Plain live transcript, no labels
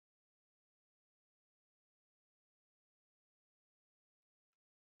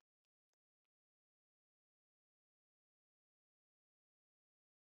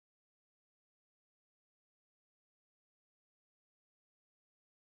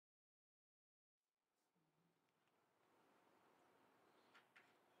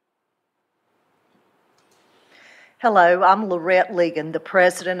Hello, I'm Lorette Ligon, the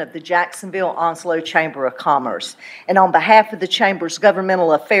president of the Jacksonville Onslow Chamber of Commerce. And on behalf of the Chamber's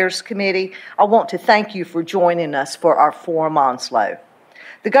Governmental Affairs Committee, I want to thank you for joining us for our Forum Onslow.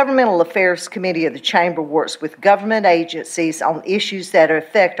 The Governmental Affairs Committee of the Chamber works with government agencies on issues that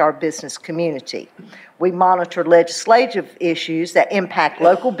affect our business community. We monitor legislative issues that impact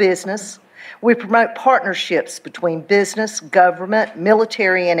local business. We promote partnerships between business, government,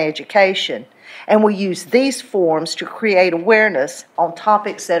 military, and education. And we use these forums to create awareness on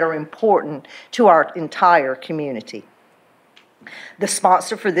topics that are important to our entire community. The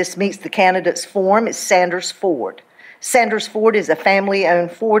sponsor for this Meets the Candidates Forum is Sanders Ford. Sanders Ford is a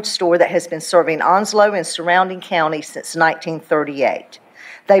family-owned Ford store that has been serving Onslow and surrounding counties since 1938.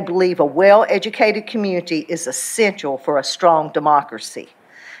 They believe a well-educated community is essential for a strong democracy.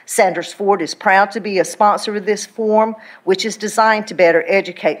 Sanders Ford is proud to be a sponsor of this forum, which is designed to better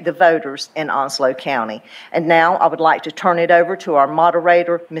educate the voters in Onslow County. And now I would like to turn it over to our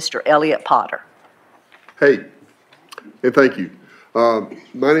moderator, Mr. Elliott Potter. Hey, and thank you.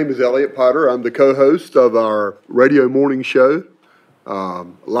 My name is Elliott Potter. I'm the co-host of our radio morning show,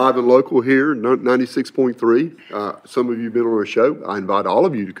 live and local here, 96.3. Some of you have been on our show. I invite all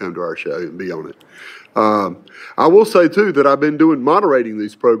of you to come to our show and be on it. I will say, too, that I've been moderating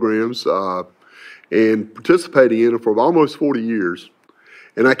these programs and participating in them for almost 40 years,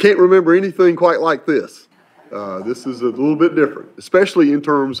 and I can't remember anything quite like this. This is a little bit different, especially in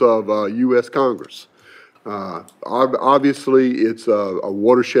terms of U.S. Congress. Obviously, it's a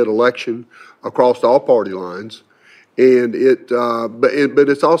watershed election across all party lines, and but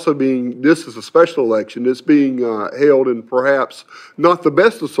it's also this is a special election. It's being held in perhaps not the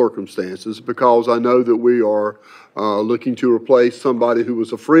best of circumstances, because I know that we are looking to replace somebody who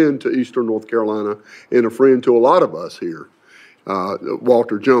was a friend to Eastern North Carolina and a friend to a lot of us here,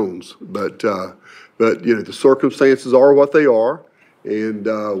 Walter Jones. But you know, the circumstances are what they are. And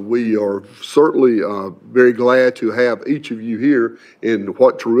we are certainly very glad to have each of you here, and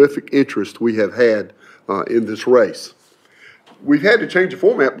what terrific interest we have had in this race. We've had to change the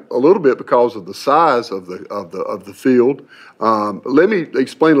format a little bit because of the size of the field. Let me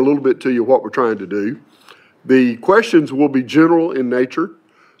explain a little bit to you what we're trying to do. The questions will be general in nature,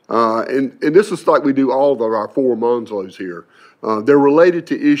 and this is like we do all of our Forum Onslows here. They're related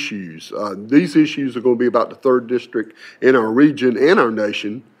to issues. These issues are going to be about the 3rd District in our region and our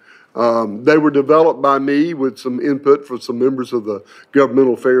nation. They were developed by me with some input from some members of the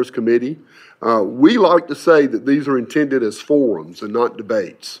Governmental Affairs Committee. We like to say that these are intended as forums and not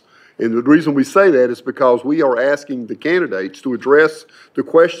debates. And the reason we say that is because we are asking the candidates to address the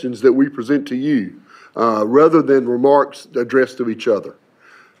questions that we present to you, rather than remarks addressed to each other.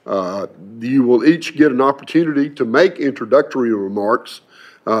 You will each get an opportunity to make introductory remarks.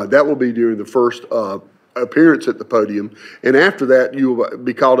 That will be during the first appearance at the podium, and after that you will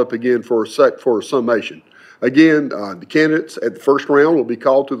be called up again for a summation. Again, the candidates at the first round will be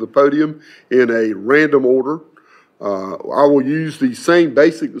called to the podium in a random order. I will use the same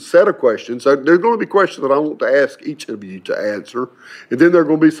basic set of questions. So there's going to be questions that I want to ask each of you to answer, and then there are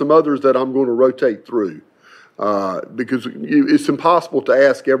going to be some others that I'm going to rotate through. Because it's impossible to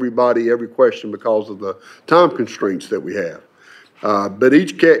ask everybody every question because of the time constraints that we have. But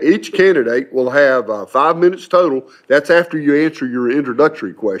each candidate will have 5 minutes total. That's after you answer your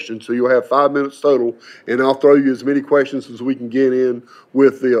introductory question. So you'll have 5 minutes total, and I'll throw you as many questions as we can get in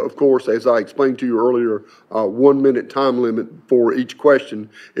with of course, as I explained to you earlier, 1 minute time limit for each question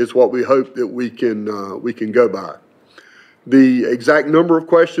is what we hope that we can go by. The exact number of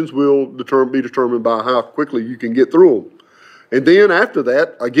questions will be determined by how quickly you can get through them. And then after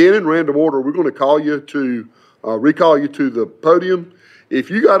that, again in random order, we're going to recall you to the podium. If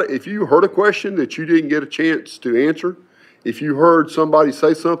you heard a question that you didn't get a chance to answer, if you heard somebody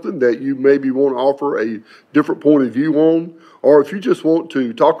say something that you maybe want to offer a different point of view on, or if you just want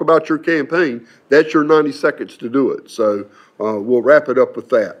to talk about your campaign, that's your 90 seconds to do it. So we'll wrap it up with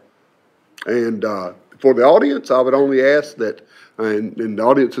that. And for the audience, I would only ask that, and the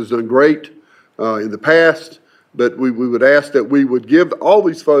audience has done great in the past, but we would ask that we would give all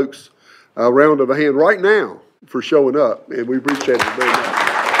these folks a round of a hand right now for showing up, and we appreciate it very much.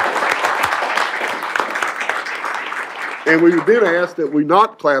 And we would then ask that we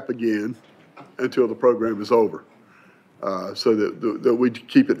not clap again until the program is over, so that we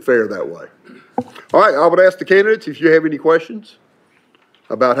keep it fair that way. All right, I would ask the candidates if you have any questions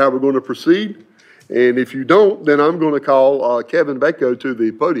about how we're going to proceed. And if you don't, then I'm going to call Kevin Backo to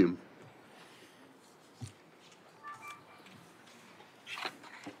the podium.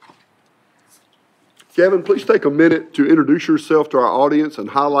 Kevin, please take a minute to introduce yourself to our audience and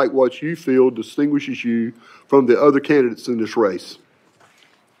highlight what you feel distinguishes you from the other candidates in this race.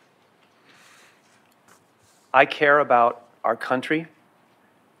 I care about our country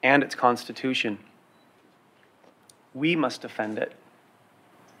and its Constitution. We must defend it.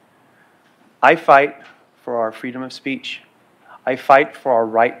 I fight for our freedom of speech. I fight for our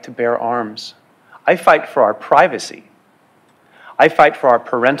right to bear arms. I fight for our privacy. I fight for our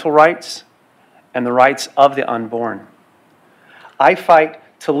parental rights and the rights of the unborn. I fight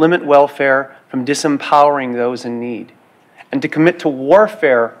to limit welfare from disempowering those in need and to commit to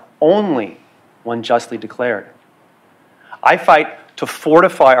warfare only when justly declared. I fight to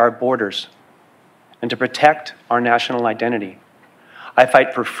fortify our borders and to protect our national identity. I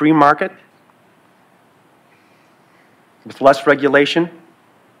fight for free market with less regulation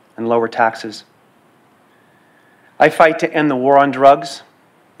and lower taxes. I fight to end the war on drugs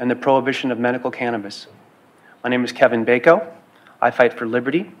and the prohibition of medical cannabis. My name is Kevin Bako. I fight for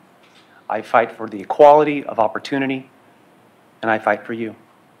liberty. I fight for the equality of opportunity, and I fight for you.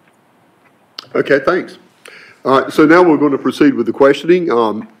 Okay, thanks. So now we're going to proceed with the questioning.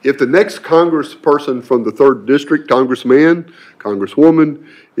 If the next congressperson from the 3rd District, congressman, congresswoman,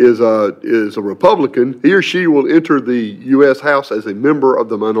 is a Republican, he or she will enter the U.S. House as a member of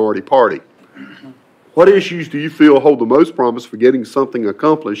the minority party. What issues do you feel hold the most promise for getting something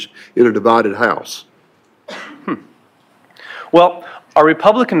accomplished in a divided House? Well, our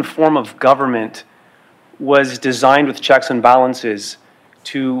Republican form of government was designed with checks and balances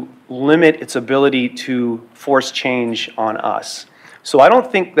to limit its ability to force change on us. So I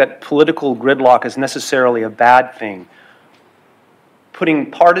don't think that political gridlock is necessarily a bad thing. Putting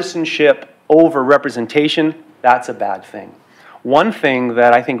partisanship over representation, that's a bad thing. One thing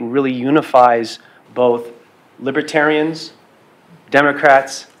that I think really unifies both libertarians,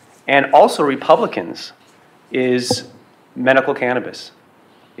 Democrats, and also Republicans is medical cannabis.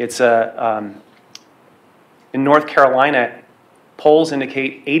 It's in North Carolina, polls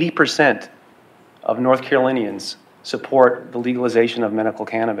indicate 80% of North Carolinians support the legalization of medical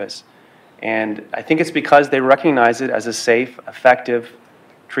cannabis. And I think it's because they recognize it as a safe, effective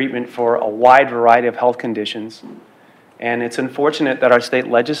treatment for a wide variety of health conditions. And it's unfortunate that our state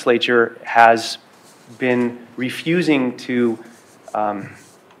legislature has been refusing to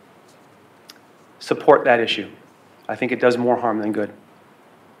support that issue. I think it does more harm than good.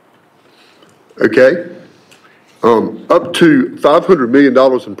 Okay. Up to $500 million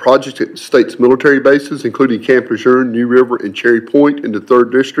in projects at state's military bases, including Camp Lejeune, New River, and Cherry Point in the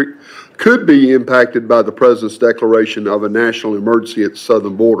 3rd District, could be impacted by the President's declaration of a national emergency at the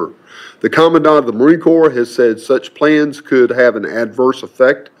southern border. The Commandant of the Marine Corps has said such plans could have an adverse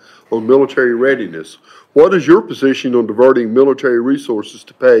effect on military readiness. What is your position on diverting military resources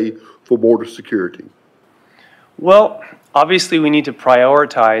to pay for border security? Well, obviously we need to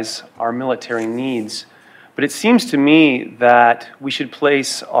prioritize our military needs, but it seems to me that we should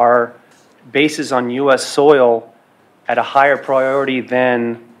place our bases on U.S. soil at a higher priority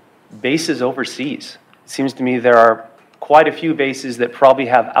than bases overseas. It seems to me there are quite a few bases that probably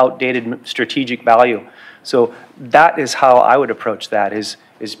have outdated strategic value. So that is how I would approach that, is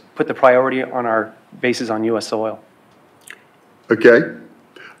put the priority on our bases on U.S. soil. Okay.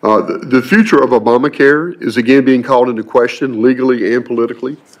 The future of Obamacare is again being called into question legally and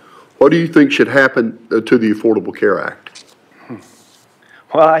politically. What do you think should happen to the Affordable Care Act?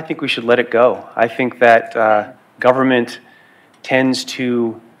 Well, I think we should let it go. I think that government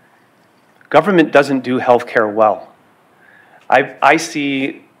doesn't do health care well. I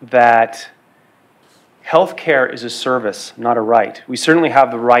see that health care is a service, not a right. We certainly have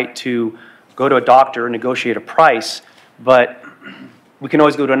the right to go to a doctor and negotiate a price, but we can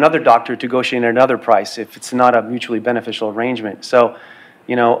always go to another doctor to negotiate another price if it's not a mutually beneficial arrangement. So,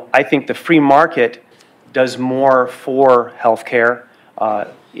 you know, I think the free market does more for health care.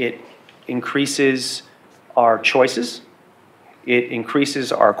 It increases our choices, it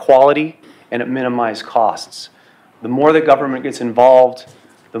increases our quality, and it minimizes costs. The more the government gets involved,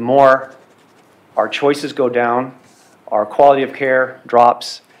 the more our choices go down, our quality of care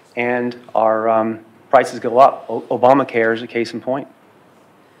drops, and our prices go up. Obamacare is a case in point.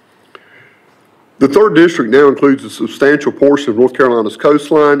 The 3rd District now includes a substantial portion of North Carolina's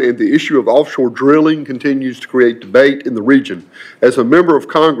coastline, and the issue of offshore drilling continues to create debate in the region. As a member of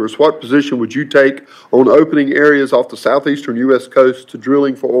Congress, what position would you take on opening areas off the southeastern U.S. coast to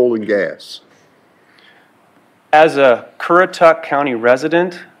drilling for oil and gas? As a Currituck County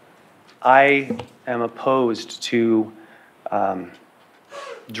resident, I am opposed to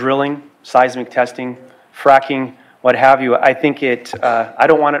drilling, seismic testing, fracking, what have you. I think I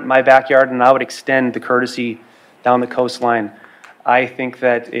don't want it in my backyard, and I would extend the courtesy down the coastline. I think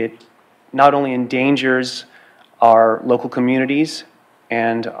that it not only endangers our local communities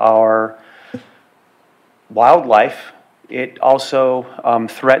and our wildlife, it also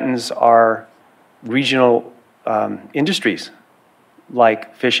threatens our regional industries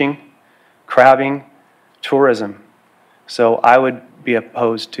like fishing, crabbing, tourism. So I would be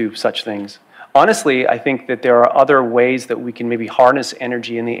opposed to such things. Honestly, I think that there are other ways that we can maybe harness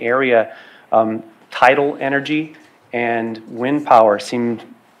energy in the area. Tidal energy and wind power seem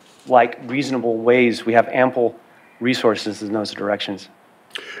like reasonable ways. We have ample resources in those directions.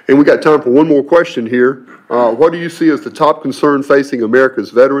 And we got time for one more question here. What do you see as the top concern facing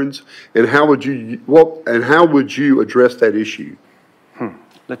America's veterans, and how would you address that issue?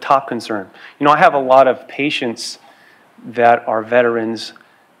 The top concern. You know, I have a lot of patients that are veterans,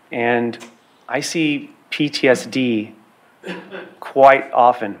 and I see PTSD quite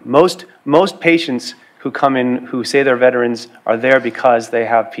often. Most patients who come in who say they're veterans are there because they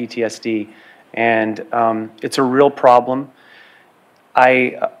have PTSD, and it's a real problem.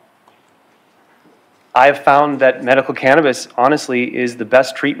 I have found that medical cannabis, honestly, is the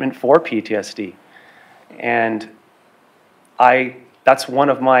best treatment for PTSD, and that's one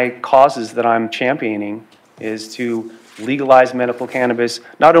of my causes that I'm championing, is to legalize medical cannabis,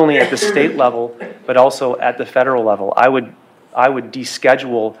 not only at the state level, but also at the federal level. I would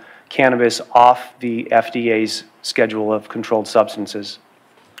deschedule cannabis off the FDA's schedule of controlled substances.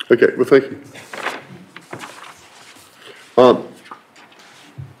 Okay, well, thank you.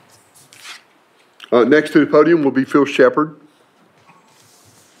 Next to the podium will be Phil Shepard.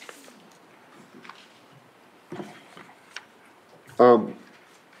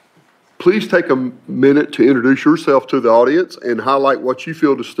 Please take a minute to introduce yourself to the audience and highlight what you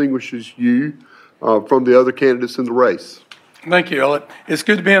feel distinguishes you from the other candidates in the race. Thank you, Elliot. It's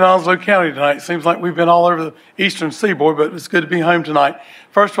good to be in Onslow County tonight. It seems like we've been all over the eastern seaboard, but it's good to be home tonight.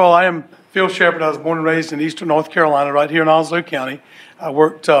 First of all, I am Phil Shepard. I was born and raised in eastern North Carolina, right here in Onslow County. I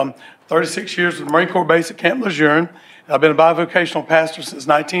worked 36 years with the Marine Corps base at Camp Lejeune. I've been a bivocational pastor since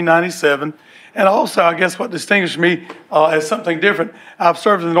 1997. And also, I guess what distinguished me as something different, I've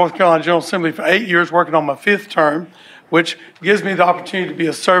served in the North Carolina General Assembly for 8 years, working on my 5th term, which gives me the opportunity to be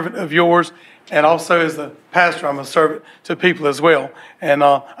a servant of yours. And also, as the pastor, I'm a servant to people as well. And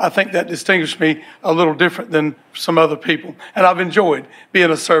I think that distinguished me a little different than some other people. And I've enjoyed being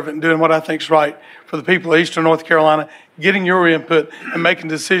a servant and doing what I think is right for the people of Eastern North Carolina, getting your input and making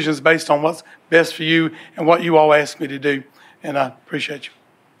decisions based on what's best for you and what you all ask me to do. And I appreciate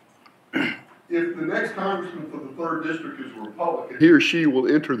you. If the next congressman for the 3rd District is a Republican, he or she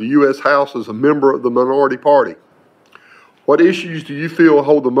will enter the U.S. House as a member of the minority party. What issues do you feel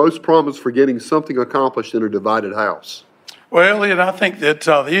hold the most promise for getting something accomplished in a divided House? Well, Elliot, I think that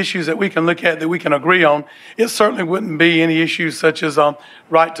the issues that we can look at that we can agree on, it certainly wouldn't be any issues such as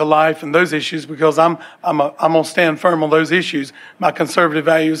right to life and those issues, because I'm gonna stand firm on those issues, my conservative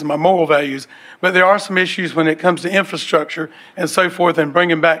values and my moral values. But there are some issues when it comes to infrastructure and so forth, and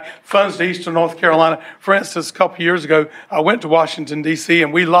bringing back funds to Eastern North Carolina. For instance, a couple of years ago, I went to Washington, D.C.,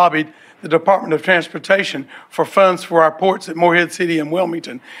 and we lobbied the Department of Transportation for funds for our ports at Morehead City and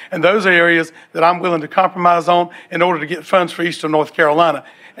Wilmington. And those are areas that I'm willing to compromise on in order to get funds for Eastern North Carolina.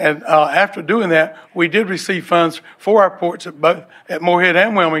 And after doing that, we did receive funds for our ports at both at Morehead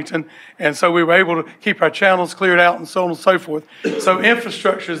and Wilmington. And so we were able to keep our channels cleared out and so on and so forth. So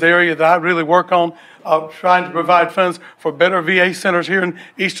infrastructure is the area that I really work on, trying to provide funds for better VA centers here in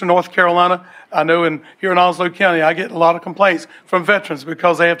Eastern North Carolina. I know here in Onslow County, I get a lot of complaints from veterans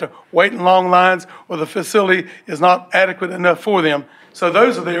because they have to wait in long lines or the facility is not adequate enough for them. So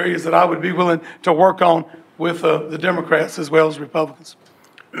those are the areas that I would be willing to work on with the Democrats as well as Republicans.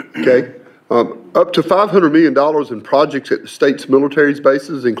 Okay. Up to $500 million in projects at the state's military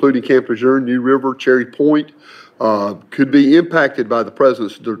bases, including Camp Lejeune, New River, Cherry Point, could be impacted by the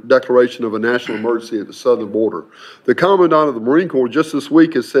President's declaration of a national emergency at the southern border. The Commandant of the Marine Corps just this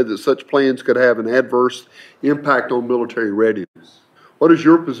week has said that such plans could have an adverse impact on military readiness. What is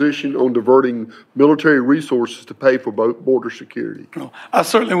your position on diverting military resources to pay for border security? I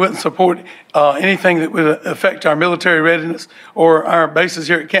certainly wouldn't support anything that would affect our military readiness or our bases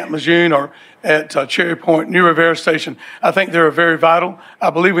here at Camp Lejeune or at Cherry Point, New River Air Station. I think they're very vital. I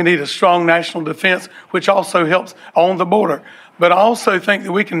believe we need a strong national defense, which also helps on the border. But I also think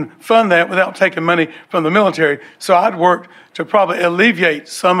that we can fund that without taking money from the military. So I'd work to probably alleviate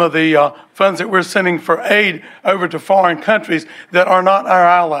some of the funds that we're sending for aid over to foreign countries that are not our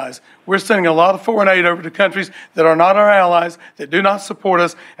allies. We're sending a lot of foreign aid over to countries that are not our allies, that do not support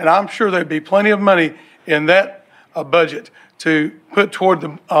us, and I'm sure there'd be plenty of money in that a budget to put toward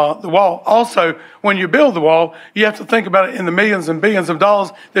the wall. Also, when you build the wall, you have to think about it in the millions and billions of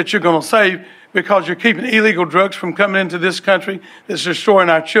dollars that you're going to save, because you're keeping illegal drugs from coming into this country that's destroying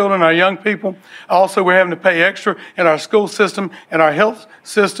our children, our young people. Also, we're having to pay extra in our school system and our health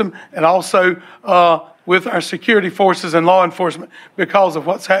system, and also with our security forces and law enforcement because of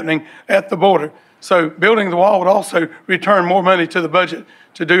what's happening at the border. So building the wall would also return more money to the budget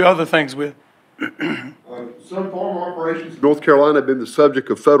to do other things with. Some farm operations in North Carolina have been the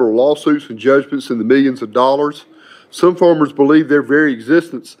subject of federal lawsuits and judgments in the millions of dollars. Some farmers believe their very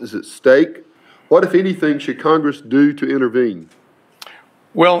existence is at stake. What, if anything, should Congress do to intervene?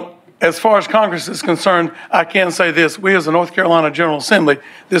 Well, as far as Congress is concerned, I can say this. We as the North Carolina General Assembly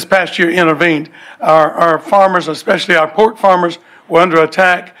this past year intervened. Our farmers, especially our pork farmers, were under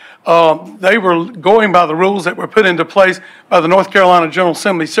attack. They were going by the rules that were put into place by the North Carolina General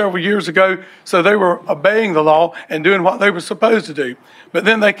Assembly several years ago, so they were obeying the law and doing what they were supposed to do. But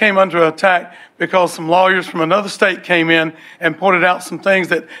then they came under attack because some lawyers from another state came in and pointed out some things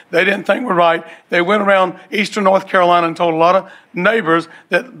that they didn't think were right. They went around eastern North Carolina and told a lot of neighbors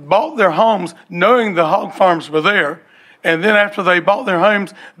that bought their homes knowing the hog farms were there. And then after they bought their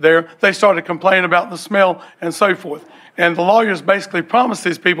homes there, they started complaining about the smell and so forth. And the lawyers basically promised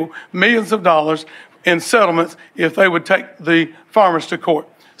these people millions of dollars in settlements if they would take the farmers to court.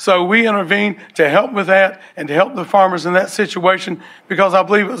 So we intervened to help with that and to help the farmers in that situation, because I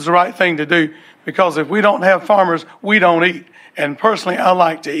believe it was the right thing to do. Because if we don't have farmers, we don't eat. And personally, I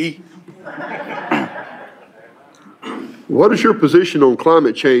like to eat. What is your position on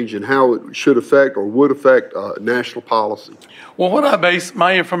climate change and how it should affect or would affect national policy? Well, what I base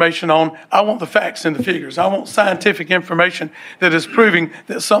my information on, I want the facts and the figures. I want scientific information that is proving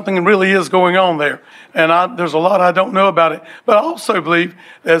that something really is going on there. And there's a lot I don't know about it. But I also believe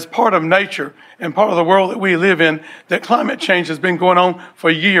that as part of nature and part of the world that we live in, that climate change has been going on for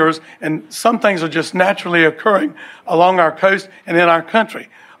years, and some things are just naturally occurring along our coast and in our country.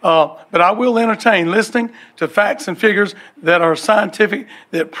 But I will entertain listening to facts and figures that are scientific,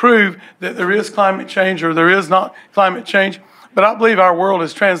 that prove that there is climate change or there is not climate change. But I believe our world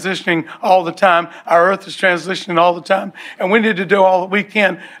is transitioning all the time. Our earth is transitioning all the time. And we need to do all that we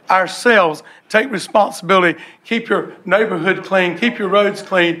can ourselves. Take responsibility. Keep your neighborhood clean. Keep your roads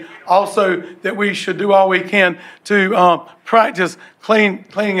clean. Also, that we should do all we can to practice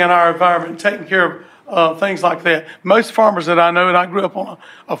cleaning in our environment, taking care of things like that. Most farmers that I know, and I grew up on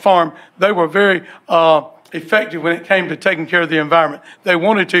a farm, they were very effective when it came to taking care of the environment. They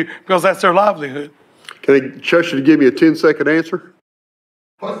wanted to, because that's their livelihood. Can I trust you to give me a 10-second answer?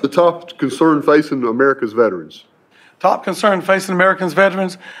 What's the top concern facing America's veterans? Top concern facing Americans'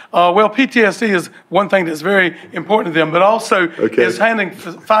 veterans? Well, PTSD is one thing that's very important to them, but also is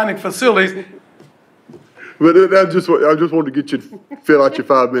finding facilities. But I just wanted to get you to fill out your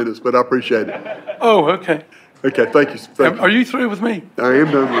 5 minutes, but I appreciate it. Oh, okay. Okay, thank you. Thank you. Are you through with me? I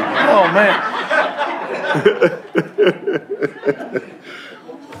am done with you. Oh, man.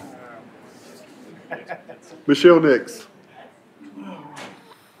 Michelle Nix.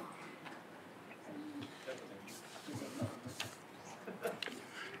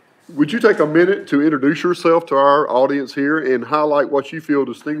 Would you take a minute to introduce yourself to our audience here and highlight what you feel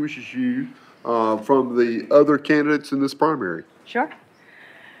distinguishes you from the other candidates in this primary? Sure.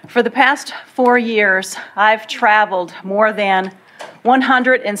 For the past 4 years, I've traveled more than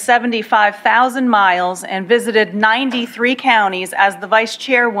 175,000 miles and visited 93 counties as the vice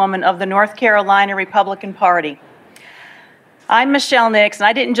chairwoman of the North Carolina Republican Party. I'm Michelle Nix, and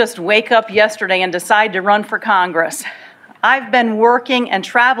I didn't just wake up yesterday and decide to run for Congress. I've been working and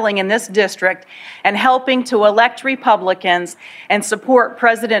traveling in this district and helping to elect Republicans and support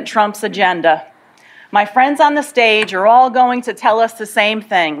President Trump's agenda. My friends on the stage are all going to tell us the same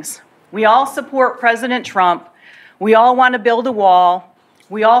things. We all support President Trump. We all want to build a wall.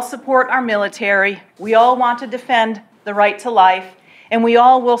 We all support our military. We all want to defend the right to life. And we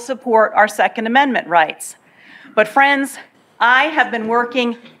all will support our Second Amendment rights. But friends, I have been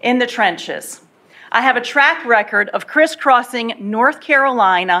working in the trenches. I have a track record of crisscrossing North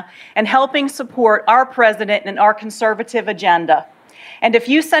Carolina and helping support our president and our conservative agenda. And if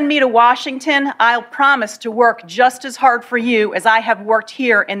you send me to Washington, I'll promise to work just as hard for you as I have worked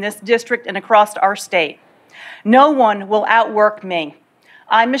here in this district and across our state. No one will outwork me.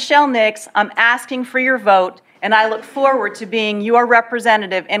 I'm Michelle Nix. I'm asking for your vote, and I look forward to being your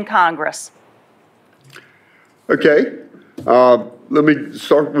representative in Congress. Okay. Let me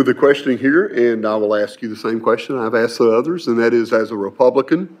start with the questioning here, and I will ask you the same question I've asked the others, and that is, as a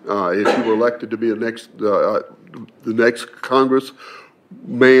Republican, if you were elected to be the next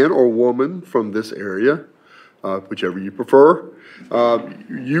congressman or woman from this area, whichever you prefer.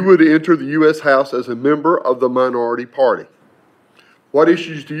 You would enter the U.S. House as a member of the minority party. What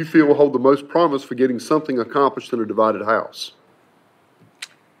issues do you feel will hold the most promise for getting something accomplished in a divided House?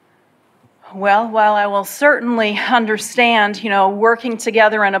 Well, while I will certainly understand, working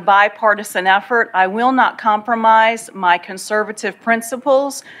together in a bipartisan effort, I will not compromise my conservative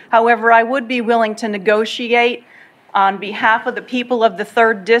principles. However, I would be willing to negotiate on behalf of the people of the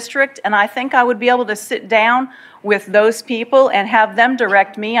 3rd District, and I think I would be able to sit down with those people and have them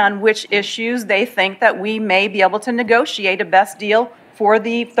direct me on which issues they think that we may be able to negotiate a best deal for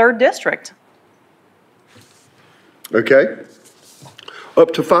the 3rd District. Okay.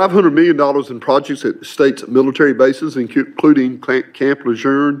 Up to $500 million in projects at the state's military bases, including Camp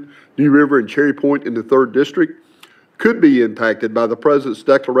Lejeune, New River, and Cherry Point in the 3rd District, could be impacted by the President's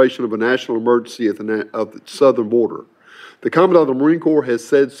declaration of a national emergency at the southern border. The Commandant of the Marine Corps has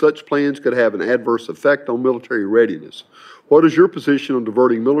said such plans could have an adverse effect on military readiness. What is your position on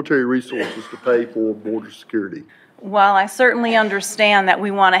diverting military resources to pay for border security? While I certainly understand that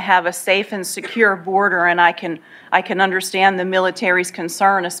we want to have a safe and secure border, and I can understand the military's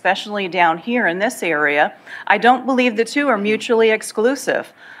concern, especially down here in this area, I don't believe the two are mutually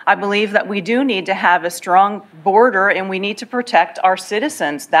exclusive. I believe that we do need to have a strong border and we need to protect our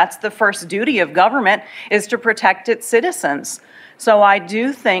citizens. That's the first duty of government, is to protect its citizens. So I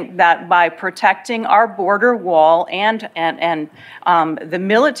do think that by protecting our border wall and the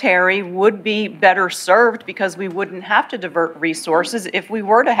military would be better served, because we wouldn't have to divert resources if we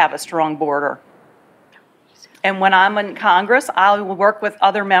were to have a strong border. And when I'm in Congress, I will work with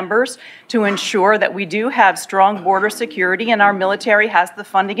other members to ensure that we do have strong border security and our military has the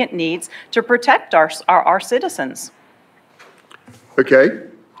funding it needs to protect our citizens. Okay.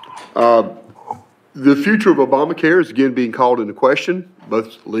 The future of Obamacare is again being called into question,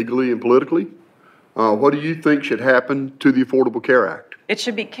 both legally and politically. What do you think should happen to the Affordable Care Act? It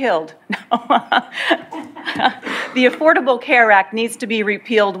should be killed. The Affordable Care Act needs to be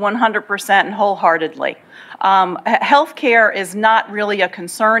repealed 100% and wholeheartedly. Health care is not really a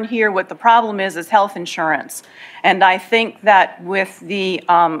concern here. What the problem is health insurance. And I think that with the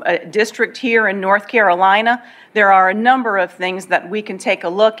district here in North Carolina, there are a number of things that we can take a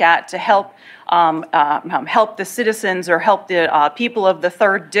look at to help help the citizens or help the people of the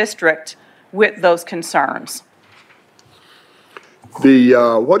 3rd District with those concerns.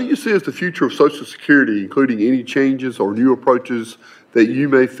 What do you see as the future of Social Security, including any changes or new approaches that you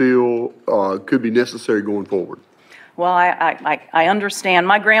may feel could be necessary going forward? Well, I understand.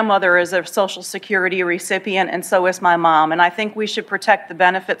 My grandmother is a Social Security recipient, and so is my mom, and I think we should protect the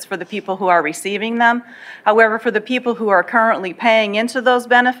benefits for the people who are receiving them. However, for the people who are currently paying into those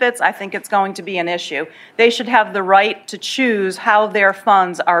benefits, I think it's going to be an issue. They should have the right to choose how their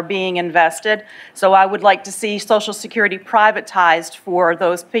funds are being invested. So I would like to see Social Security privatized for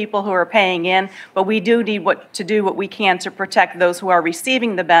those people who are paying in, but we do need to do what we can to protect those who are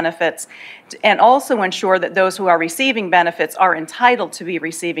receiving the benefits, and also ensure that those who are receiving benefits are entitled to be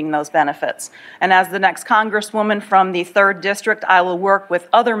receiving those benefits. And as the next Congresswoman from the 3rd District, I will work with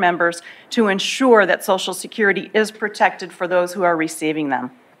other members to ensure that Social Security is protected for those who are receiving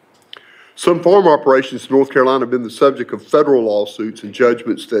them. Some farm operations in North Carolina have been the subject of federal lawsuits and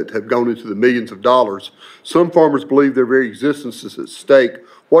judgments that have gone into the millions of dollars. Some farmers believe their very existence is at stake.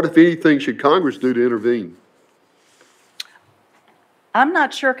 What, if anything, should Congress do to intervene? I'm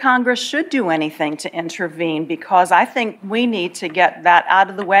not sure Congress should do anything to intervene, because I think we need to get that out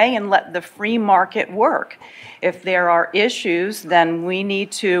of the way and let the free market work. If there are issues, then we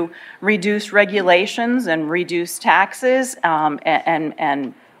need to reduce regulations and reduce taxes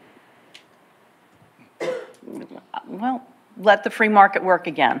and let the free market work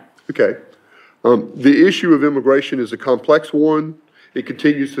again. Okay. The issue of immigration is a complex one. It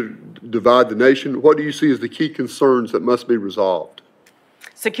continues to divide the nation. What do you see as the key concerns that must be resolved?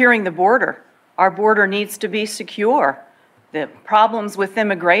 Securing the border. Our border needs to be secure. The problems with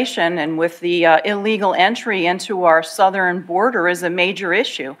immigration and with the illegal entry into our southern border is a major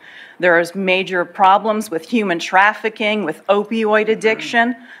issue. There's major problems with human trafficking, with opioid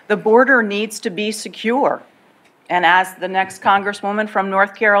addiction. The border needs to be secure. And as the next Congresswoman from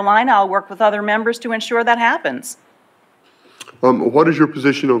North Carolina, I'll work with other members to ensure that happens. What is your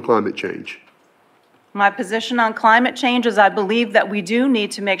position on climate change? My position on climate change is I believe that we do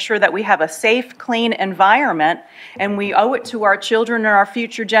need to make sure that we have a safe, clean environment, and we owe it to our children and our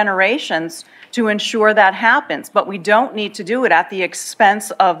future generations to ensure that happens. But we don't need to do it at the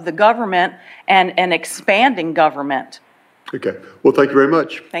expense of the government and an expanding government. Okay. Well, thank you very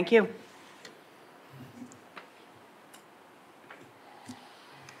much. Thank you.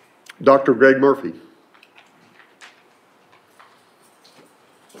 Dr. Greg Murphy.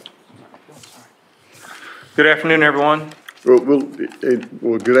 Good afternoon, everyone. Well,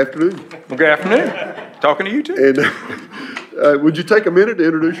 good afternoon. Well, good afternoon. Talking to you too. And would you take a minute to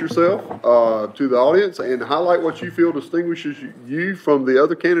introduce yourself to the audience and highlight what you feel distinguishes you from the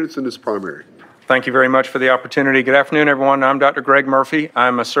other candidates in this primary? Thank you very much for the opportunity. Good afternoon, everyone. I'm Dr. Greg Murphy.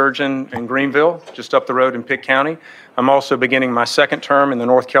 I'm a surgeon in Greenville, just up the road in Pitt County. I'm also beginning my second term in the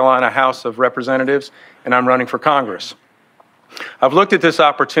North Carolina House of Representatives, and I'm running for Congress. I've looked at this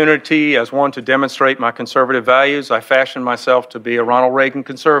opportunity as one to demonstrate my conservative values. I fashioned myself to be a Ronald Reagan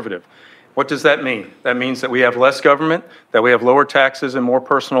conservative. What does that mean? That means that we have less government, that we have lower taxes, and more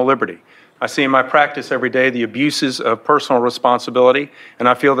personal liberty. I see in my practice every day the abuses of personal responsibility, and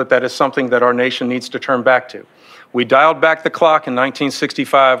I feel that that is something that our nation needs to turn back to. We dialed back the clock in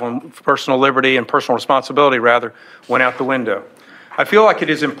 1965 when personal liberty and personal responsibility, rather, went out the window. I feel like it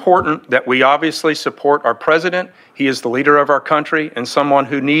is important that we obviously support our president. He is the leader of our country and someone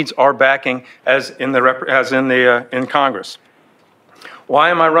who needs our backing in Congress. Why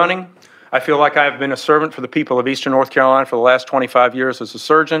am I running? I feel like I have been a servant for the people of Eastern North Carolina for the last 25 years as a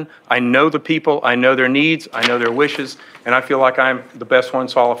surgeon. I know the people, I know their needs, I know their wishes, and I feel like I'm the best one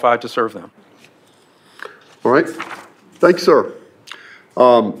qualified to serve them. All right. Thanks, sir.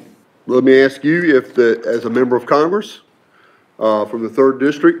 Let me ask you if, as a member of Congress, from the 3rd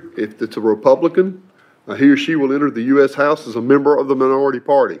District, if it's a Republican, he or she will enter the U.S. House as a member of the minority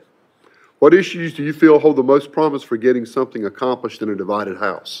party. What issues do you feel hold the most promise for getting something accomplished in a divided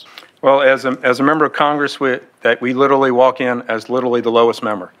House? Well, as a member of Congress, we literally walk in as literally the lowest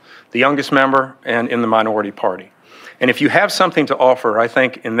member, the youngest member, and in the minority party. And if you have something to offer, I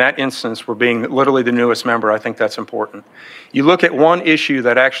think in that instance, we're being literally the newest member. I think that's important. You look at one issue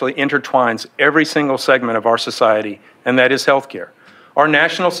that actually intertwines every single segment of our society, and that is healthcare. Our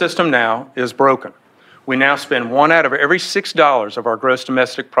national system now is broken. We now spend 1 out of every $6 of our gross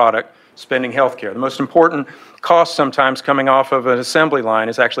domestic product spending healthcare. The most important cost sometimes coming off of an assembly line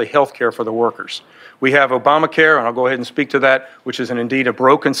is actually healthcare for the workers. We have Obamacare, and I'll go ahead and speak to that, which is indeed a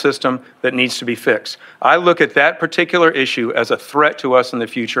broken system that needs to be fixed. I look at that particular issue as a threat to us in the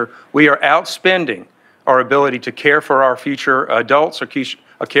future. We are outspending our ability to care for our future adults or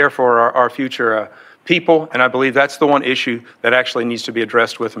care for our future people, and I believe that's the one issue that actually needs to be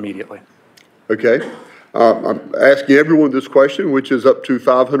addressed with immediately. Okay. I'm asking everyone this question, which is up to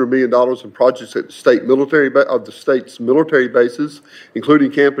 $500 million in projects at the state's military bases,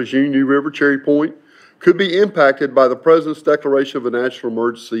 including Camp Lejeune, New River, Cherry Point, could be impacted by the President's declaration of a national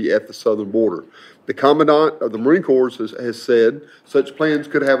emergency at the southern border. The Commandant of the Marine Corps has said such plans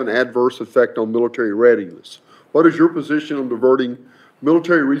could have an adverse effect on military readiness. What is your position on diverting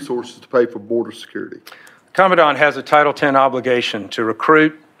military resources to pay for border security? The Commandant has a Title X obligation to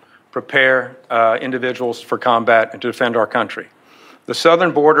recruit, prepare individuals for combat and to defend our country. The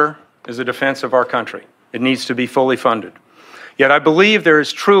southern border is a defense of our country. It needs to be fully funded. Yet I believe there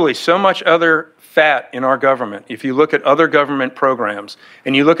is truly so much other fat in our government. If you look at other government programs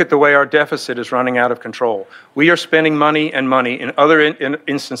and you look at the way our deficit is running out of control, we are spending money in other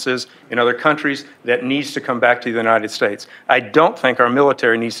instances in other countries that needs to come back to the United States. I don't think our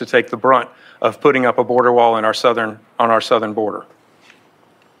military needs to take the brunt of putting up a border wall on our southern border.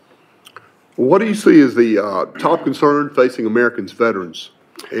 What do you see as the top concern facing Americans' veterans,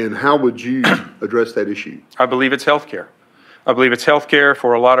 and how would you address that issue? I believe it's health care. I believe it's health care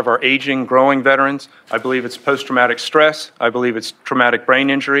for a lot of our aging, growing veterans. I believe it's post-traumatic stress. I believe it's traumatic brain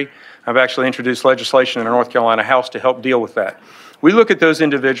injury. I've actually introduced legislation in the North Carolina House to help deal with that. We look at those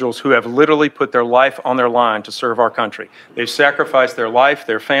individuals who have literally put their life on their line to serve our country. They've sacrificed their life,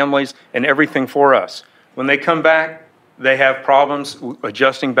 their families, and everything for us. When they come back, they have problems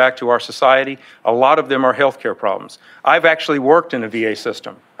adjusting back to our society. A lot of them are healthcare problems. I've actually worked in a VA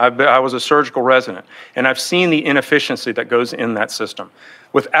system. I was a surgical resident, and I've seen the inefficiency that goes in that system.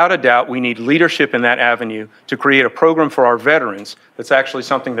 Without a doubt, we need leadership in that avenue to create a program for our veterans that's actually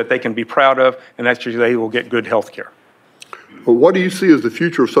something that they can be proud of, and actually they will get good health care. Well, what do you see as the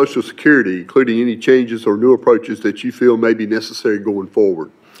future of Social Security, including any changes or new approaches that you feel may be necessary going forward?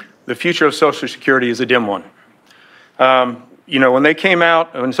 The future of Social Security is a dim one. When they came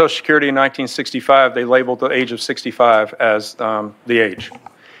out on Social Security in 1965, they labeled the age of 65 as the age.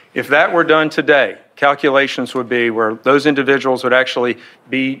 If that were done today, calculations would be where those individuals would actually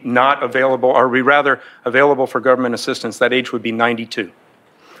be not available, or be rather available for government assistance. That age would be 92.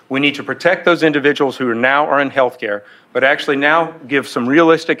 We need to protect those individuals who now are in healthcare, but actually now give some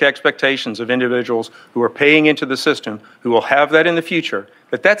realistic expectations of individuals who are paying into the system, who will have that in the future,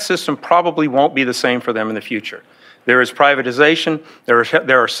 that system probably won't be the same for them in the future. There is privatization.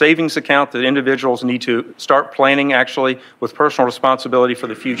 There are savings accounts that individuals need to start planning actually with personal responsibility for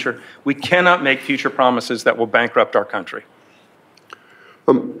the future. We cannot make future promises that will bankrupt our country.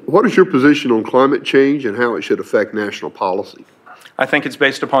 What is your position on climate change and how it should affect national policy? I think it's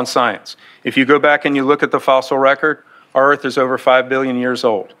based upon science. If you go back and you look at the fossil record, our Earth is over 5 billion years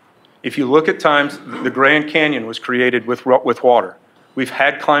old. If you look at times, the Grand Canyon was created with water. We've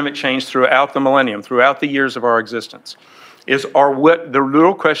had climate change throughout the millennium, throughout the years of our existence. The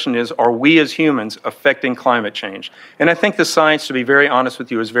real question is, are we as humans affecting climate change? And I think the science, to be very honest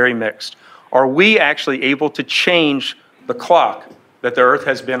with you, is very mixed. Are we actually able to change the clock that the Earth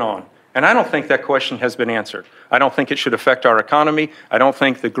has been on? And I don't think that question has been answered. I don't think it should affect our economy. I don't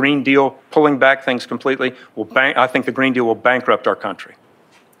think the Green Deal, pulling back things completely, I think the Green Deal will bankrupt our country.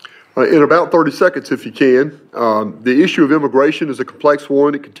 In about 30 seconds, if you can, the issue of immigration is a complex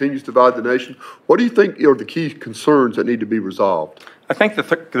one. It continues to divide the nation. What do you think are the key concerns that need to be resolved? I think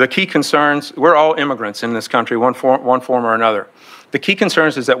the key concerns, we're all immigrants in this country, one form or another. The key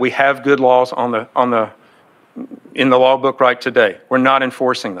concerns is that we have good laws in the law book right today. We're not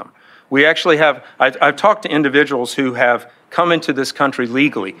enforcing them. We actually have, I've talked to individuals who have come into this country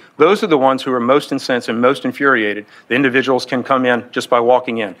legally. Those are the ones who are most incensed and most infuriated. The individuals can come in just by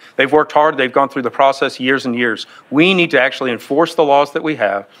walking in. They've worked hard, they've gone through the process years and years. We need to actually enforce the laws that we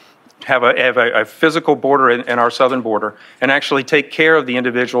have a physical border in our southern border, and actually take care of the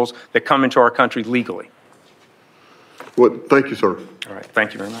individuals that come into our country legally. Well, thank you, sir. All right,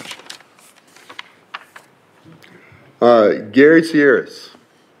 thank you very much. Gary Sierras.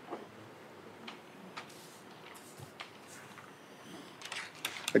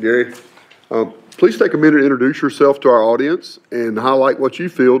 Hi, Gary. Please take a minute to introduce yourself to our audience and highlight what you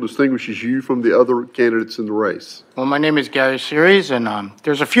feel distinguishes you from the other candidates in the race. Well, my name is Gary Series, and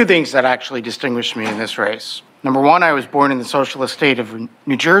there's a few things that actually distinguish me in this race. Number one, I was born in the socialist state of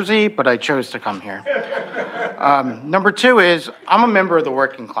New Jersey, but I chose to come here. Number two is I'm a member of the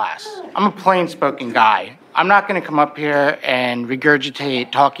working class. I'm a plain-spoken guy. I'm not going to come up here and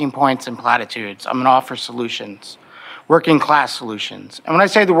regurgitate talking points and platitudes. I'm going to offer solutions. Working class solutions. And when I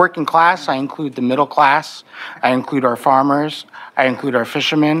say the working class, I include the middle class, I include our farmers, I include our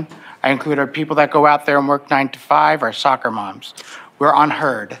fishermen, I include our people that go out there and work 9 to 5, our soccer moms. We're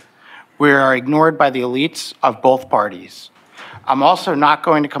unheard. We are ignored by the elites of both parties. I'm also not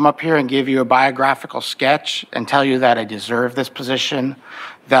going to come up here and give you a biographical sketch and tell you that I deserve this position,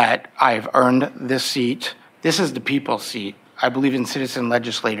 that I've earned this seat. This is the people's seat. I believe in citizen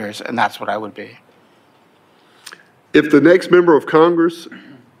legislators, and that's what I would be. If the next member of Congress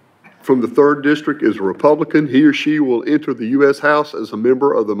from the 3rd District is a Republican, he or she will enter the U.S. House as a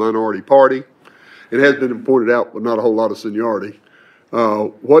member of the minority party. It has been pointed out, but not a whole lot of seniority.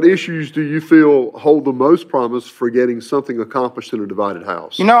 What issues do you feel hold the most promise for getting something accomplished in a divided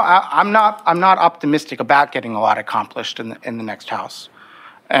House? You know, I'm not optimistic about getting a lot accomplished in the next House.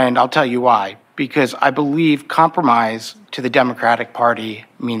 And I'll tell you why. Because I believe compromise to the Democratic Party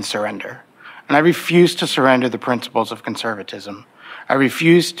means surrender. And I refuse to surrender the principles of conservatism. I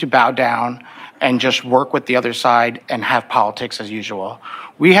refuse to bow down and just work with the other side and have politics as usual.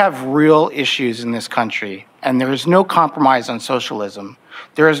 We have real issues in this country, and there is no compromise on socialism.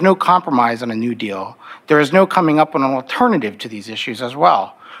 There is no compromise on a New Deal. There is no coming up with an alternative to these issues as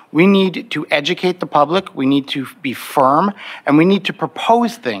well. We need to educate the public, we need to be firm, and we need to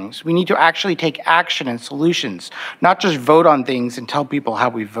propose things. We need to actually take action and solutions, not just vote on things and tell people how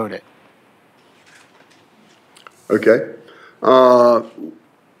we voted. Okay.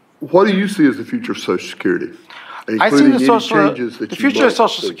 What do you see as the future of Social Security? I see the future of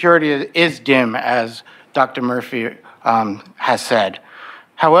Social Security is dim, as Dr. Murphy has said.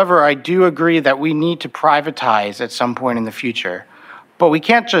 However, I do agree that we need to privatize at some point in the future. But we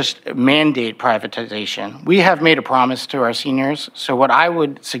can't just mandate privatization. We have made a promise to our seniors, so what I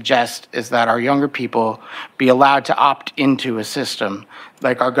would suggest is that our younger people be allowed to opt into a system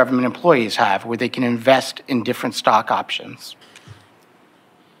like our government employees have, where they can invest in different stock options.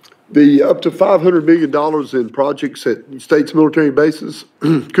 The up to $500 million in projects at states' military bases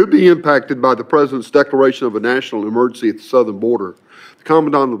could be impacted by the President's declaration of a national emergency at the southern border. The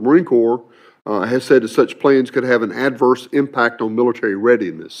Commandant of the Marine Corps has said that such plans could have an adverse impact on military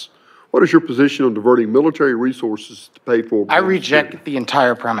readiness. What is your position on diverting military resources to pay for? I reject the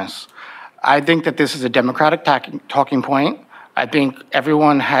entire premise. I think that this is a Democratic talking point. I think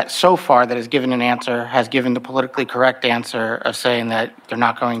everyone so far that has given an answer has given the politically correct answer of saying that they're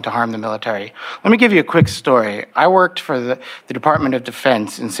not going to harm the military. Let me give you a quick story. I worked for the Department of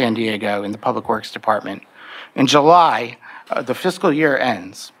Defense in San Diego in the Public Works Department. In July, the fiscal year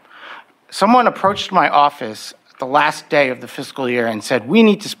ends. Someone approached my office the last day of the fiscal year and said, we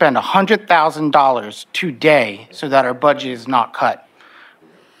need to spend $100,000 today so that our budget is not cut.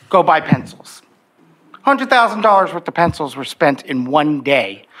 Go buy pencils. $100,000 worth of pencils were spent in one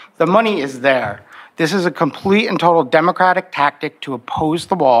day. The money is there. This is a complete and total Democratic tactic to oppose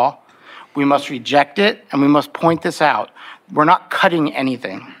the wall. We must reject it, and we must point this out. We're not cutting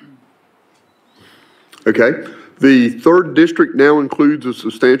anything. Okay. The 3rd District now includes a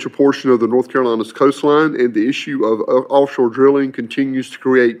substantial portion of the North Carolina's coastline, and the issue of offshore drilling continues to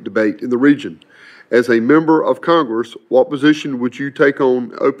create debate in the region. As a member of Congress, what position would you take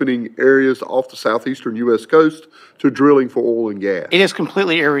on opening areas off the southeastern U.S. coast to drilling for oil and gas? It is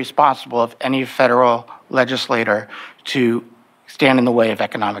completely irresponsible of any federal legislator to stand in the way of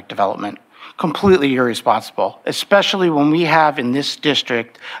economic development. Completely irresponsible, especially when we have in this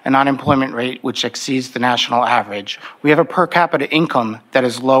district an unemployment rate which exceeds the national average. We have a per capita income that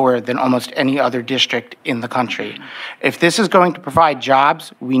is lower than almost any other district in the country. If this is going to provide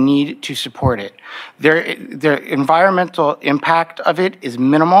jobs, we need to support it. The environmental impact of it is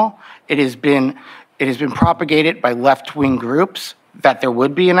minimal. It has been propagated by left-wing groups that there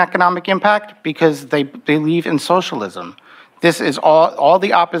would be an economic impact because they believe in socialism. This is all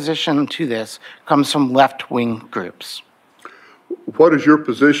the opposition to this comes from left-wing groups. What is your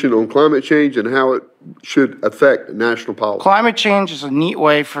position on climate change and how it should affect national policy? Climate change is a neat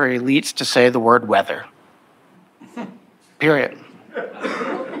way for elites to say the word weather. Period.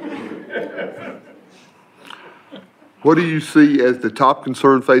 What do you see as the top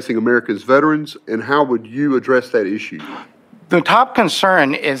concern facing America's veterans, and how would you address that issue? The top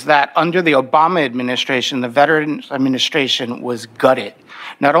concern is that under the Obama administration, the Veterans Administration was gutted.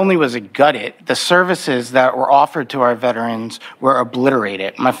 Not only was it gutted, the services that were offered to our veterans were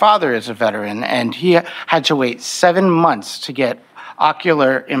obliterated. My father is a veteran, and he had to wait 7 months to get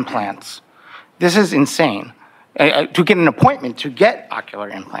ocular implants. This is insane. To get an appointment to get ocular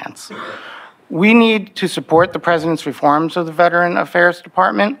implants. We need to support the President's reforms of the Veteran Affairs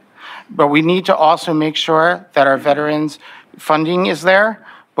Department, but we need to also make sure that our veterans' funding is there,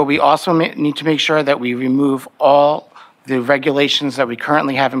 but we also need to make sure that we remove all the regulations that we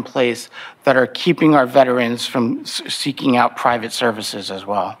currently have in place that are keeping our veterans from seeking out private services as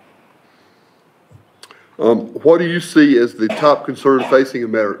well. What do you see as the top concern facing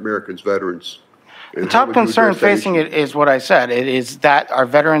Americans' veterans? The top concern facing it is what I said. It is that our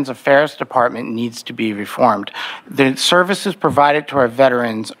Veterans Affairs Department needs to be reformed. The services provided to our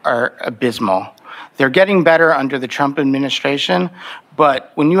veterans are abysmal. They're getting better under the Trump administration,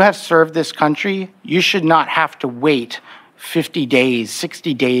 but when you have served this country, you should not have to wait 50 days,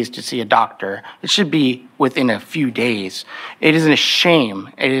 60 days to see a doctor. It should be within a few days. It is a shame.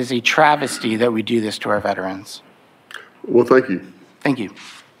 It is a travesty that we do this to our veterans. Well, thank you. Thank you.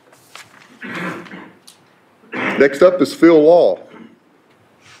 Next up is Phil Law.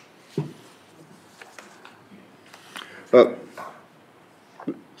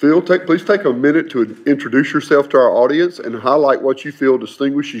 Phil, please take a minute to introduce yourself to our audience and highlight what you feel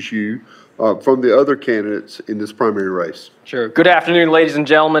distinguishes you from the other candidates in this primary race. Sure. Good afternoon, ladies and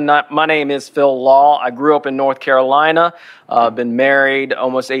gentlemen. My name is Phil Law. I grew up in North Carolina. Been married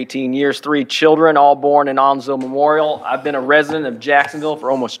almost 18 years, 3 children, all born in Onslow Memorial. I've been a resident of Jacksonville for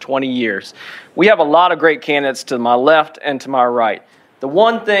almost 20 years. We have a lot of great candidates to my left and to my right. The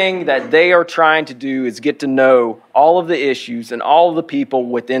one thing that they are trying to do is get to know all of the issues and all of the people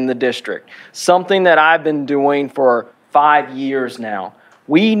within the district, something that I've been doing for 5 years now.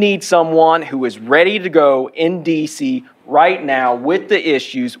 We need someone who is ready to go in D.C. right now with the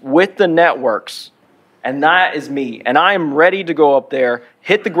issues, with the networks, and that is me. And I am ready to go up there,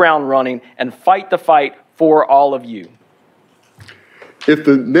 hit the ground running, and fight the fight for all of you. If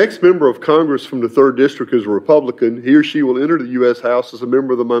the next member of Congress from the 3rd District is a Republican, he or she will enter the U.S. House as a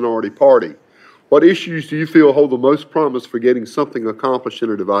member of the minority party. What issues do you feel hold the most promise for getting something accomplished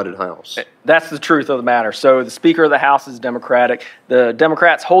in a divided House? That's the truth of the matter. So the Speaker of the House is Democratic. The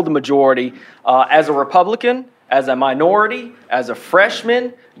Democrats hold the majority. As a Republican, as a minority, as a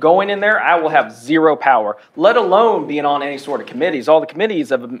freshman, going in there, I will have zero power, let alone being on any sort of committees. All the committees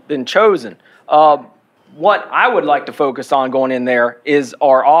have been chosen. What I would like to focus on going in there is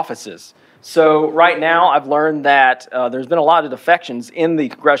our offices. So right now, I've learned that there's been a lot of defections in the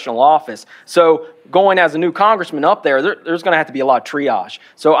congressional office. So going as a new congressman up there, there's going to have to be a lot of triage.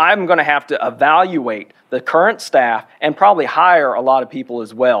 So I'm going to have to evaluate the current staff and probably hire a lot of people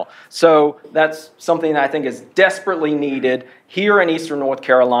as well. So that's something that I think is desperately needed here in Eastern North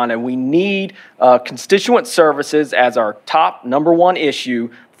Carolina. We need constituent services as our top #1 issue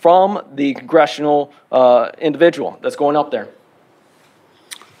from the congressional individual that's going up there.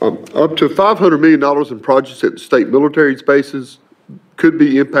 Up to $500 million in projects at the state military bases could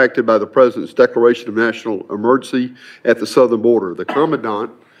be impacted by the President's declaration of national emergency at the southern border. The Commandant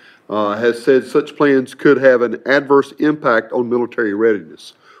has said such plans could have an adverse impact on military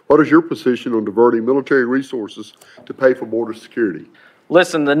readiness. What is your position on diverting military resources to pay for border security?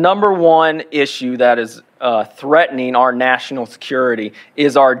 Listen, the number one issue that is threatening our national security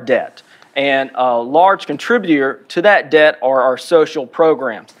is our debt. And a large contributor to that debt are our social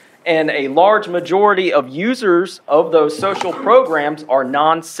programs. And a large majority of users of those social programs are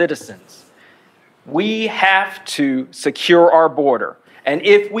non-citizens. We have to secure our border. And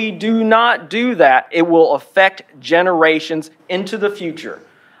if we do not do that, it will affect generations into the future.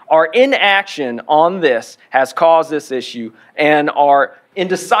 Our inaction on this has caused this issue, and our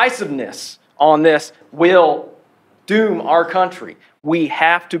indecisiveness on this will doom our country. We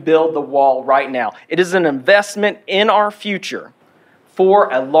have to build the wall right now. It is an investment in our future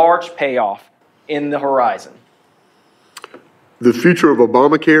for a large payoff in the horizon. The future of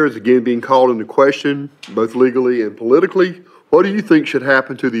Obamacare is again being called into question, both legally and politically. What do you think should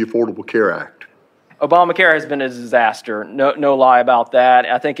happen to the Affordable Care Act? Obamacare has been a disaster, no lie about that.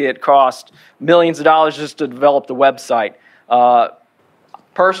 I think it cost millions of dollars just to develop the website.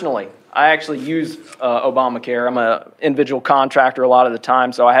 Personally, I actually use Obamacare. I'm an individual contractor a lot of the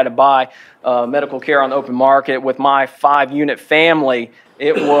time, so I had to buy medical care on the open market. With my 5-unit family,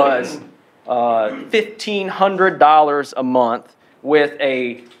 it was $1,500 a month with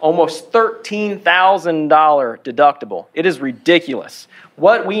a almost $13,000 deductible. It is ridiculous.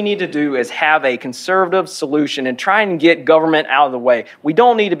 What we need to do is have a conservative solution and try and get government out of the way. We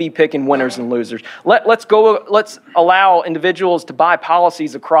don't need to be picking winners and losers. Let's allow individuals to buy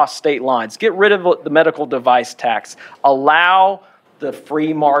policies across state lines. Get rid of the medical device tax. Allow the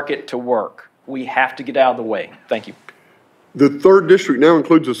free market to work. We have to get out of the way. Thank you. The 3rd District now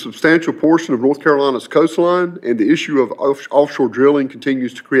includes a substantial portion of North Carolina's coastline, and the issue of offshore drilling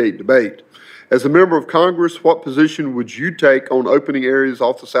continues to create debate. As a member of Congress, what position would you take on opening areas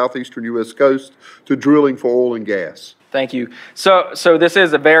off the southeastern U.S. coast to drilling for oil and gas? Thank you. So this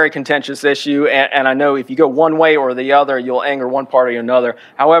is a very contentious issue, and I know if you go one way or the other, you'll anger one party or another.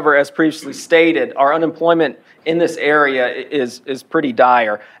 However, as previously stated, our unemployment in this area is pretty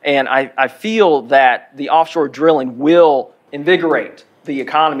dire, and I feel that the offshore drilling will invigorate the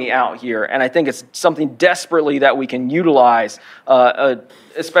economy out here, and I think it's something desperately that we can utilize,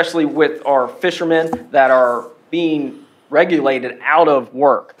 especially with our fishermen that are being regulated out of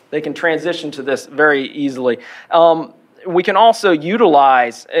work. They can transition to this very easily. We can also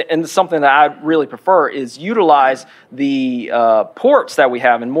utilize, and something that I really prefer, is utilize the ports that we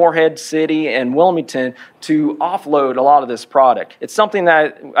have in Morehead City and Wilmington to offload a lot of this product. It's something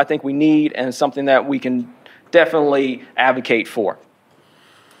that I think we need, and something that we can definitely advocate for.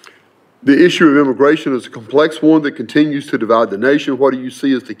 The issue of immigration is a complex one that continues to divide the nation. What do you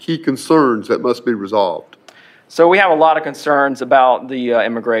see as the key concerns that must be resolved? So we have a lot of concerns about the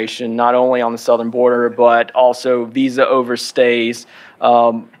immigration, not only on the southern border, but also visa overstays.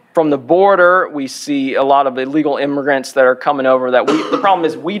 From the border, we see a lot of illegal immigrants that are coming over the problem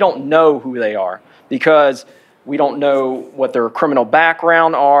is we don't know who they are, because we don't know what their criminal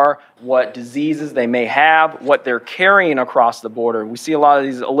background are, what diseases they may have, what they're carrying across the border. We see a lot of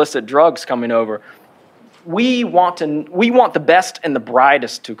these illicit drugs coming over. We want the best and the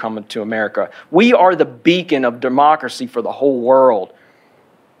brightest to come into America. We are the beacon of democracy for the whole world.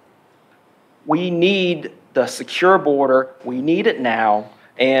 We need the secure border. We need it now.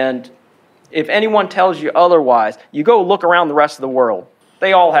 And if anyone tells you otherwise, you go look around the rest of the world.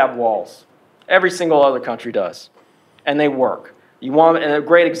 They all have walls. Every single other country does, and they work. And a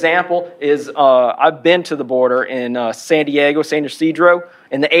great example is I've been to the border in San Diego, San Ysidro.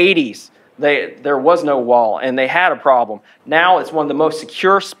 In the 80s, there was no wall, and they had a problem. Now it's one of the most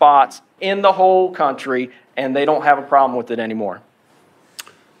secure spots in the whole country, and they don't have a problem with it anymore.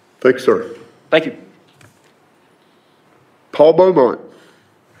 Thanks, sir. Thank you. Paul Beaumont.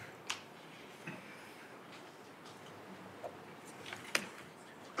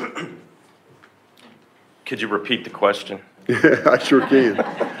 Could you repeat the question? Yeah, I sure can.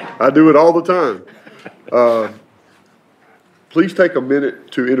 I do it all the time. Please take a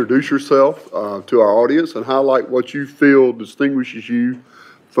minute to introduce yourself to our audience and highlight what you feel distinguishes you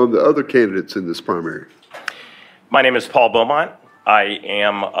from the other candidates in this primary. My name is Paul Beaumont. I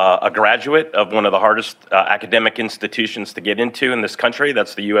am a graduate of one of the hardest academic institutions to get into in this country.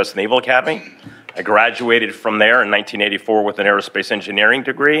 That's the U.S. Naval Academy. I graduated from there in 1984 with an aerospace engineering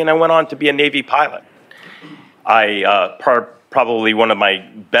degree, and I went on to be a Navy pilot. I Probably one of my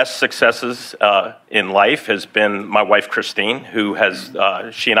best successes in life has been my wife, Christine, who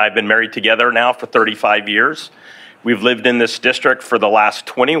she and I have been married together now for 35 years. We've lived in this district for the last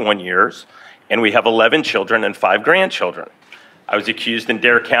 21 years, and we have 11 children and 5 grandchildren. I was accused in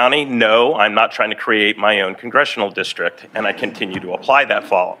Dare County. No, I'm not trying to create my own congressional district, and I continue to apply that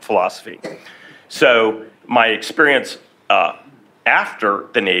philosophy. So my experience after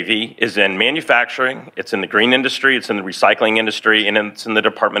the Navy is in manufacturing, it's in the green industry, it's in the recycling industry, and it's in the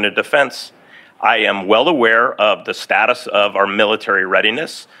Department of Defense. I am well aware of the status of our military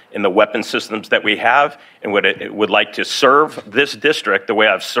readiness in the weapon systems that we have, and would like to serve this district the way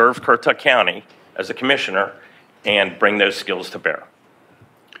I've served Currituck County as a commissioner and bring those skills to bear.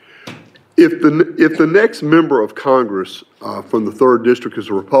 If the next member of Congress from the 3rd District is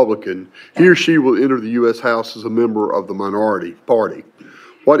a Republican, he or she will enter the U.S. House as a member of the minority party.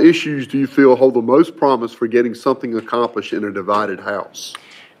 What issues do you feel hold the most promise for getting something accomplished in a divided House?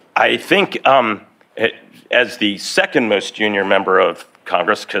 I think as the second most junior member of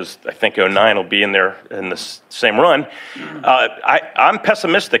Congress, because I think 09 will be in there in the same run, I'm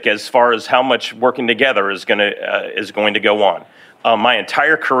pessimistic as far as how much working together is going to go on. My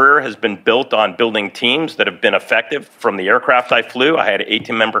entire career has been built on building teams that have been effective from the aircraft I flew. I had an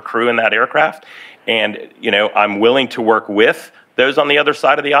 18-member crew in that aircraft. And, I'm willing to work with those on the other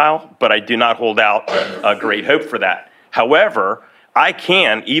side of the aisle, but I do not hold out a great hope for that. However, I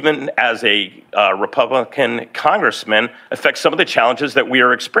can, even as a Republican congressman, affect some of the challenges that we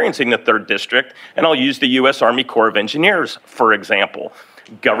are experiencing in the 3rd District. And I'll use the U.S. Army Corps of Engineers, for example.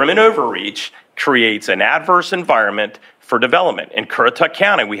 Government overreach creates an adverse environment for development. In Currituck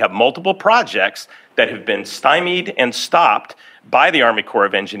County, we have multiple projects that have been stymied and stopped by the Army Corps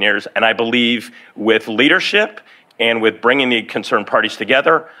of Engineers, and I believe with leadership and with bringing the concerned parties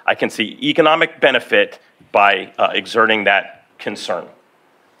together, I can see economic benefit by exerting that concern.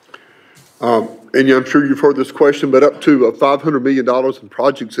 And I'm sure you've heard this question, but up to $500 million in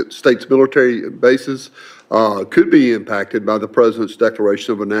projects at states' military bases could be impacted by the President's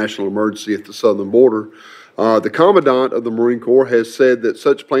declaration of a national emergency at the southern border. The Commandant of the Marine Corps has said that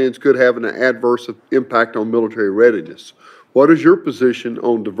such plans could have an adverse impact on military readiness. What is your position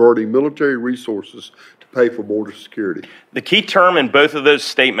on diverting military resources to pay for border security? The key term in both of those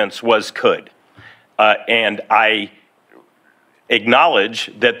statements was could. And I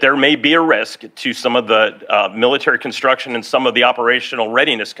acknowledge that there may be a risk to some of the military construction and some of the operational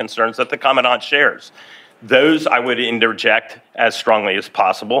readiness concerns that the Commandant shares. Those I would interject as strongly as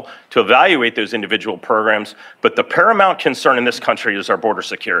possible to evaluate those individual programs, but the paramount concern in this country is our border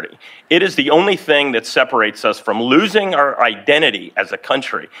security. It is the only thing that separates us from losing our identity as a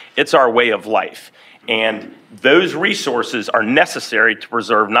country. It's our way of life. And those resources are necessary to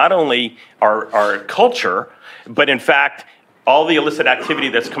preserve not only our culture, but in fact, all the illicit activity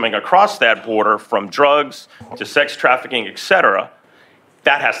that's coming across that border, from drugs to sex trafficking, et cetera,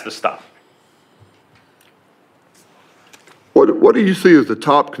 that has to stop. What do you see as the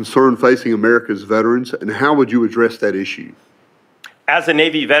top concern facing America's veterans, and how would you address that issue? As a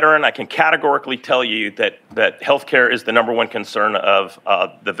Navy veteran, I can categorically tell you that health care is the number one concern of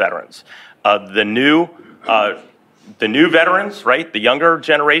the veterans. The new veterans, right, the younger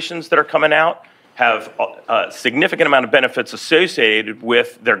generations that are coming out, have a significant amount of benefits associated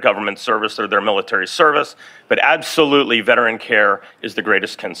with their government service or their military service, but absolutely veteran care is the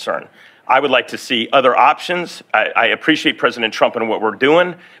greatest concern. I would like to see other options. I appreciate President Trump and what we're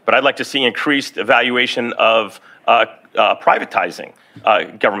doing, but I'd like to see increased evaluation of privatizing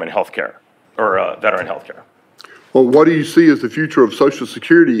government health care or veteran health care. Well, what do you see as the future of Social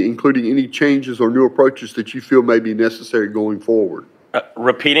Security, including any changes or new approaches that you feel may be necessary going forward?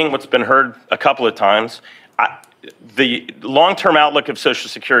 Repeating what's been heard a couple of times, the long-term outlook of Social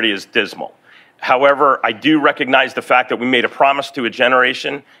Security is dismal. However, I do recognize the fact that we made a promise to a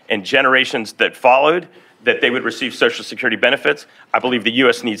generation and generations that followed that they would receive Social Security benefits. I believe the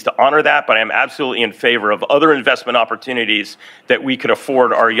U.S. needs to honor that, but I am absolutely in favor of other investment opportunities that we could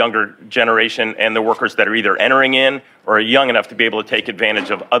afford our younger generation and the workers that are either entering in or are young enough to be able to take advantage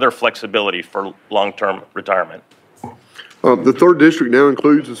of other flexibility for long-term retirement. The 3rd District now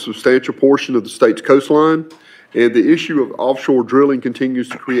includes a substantial portion of the state's coastline, and the issue of offshore drilling continues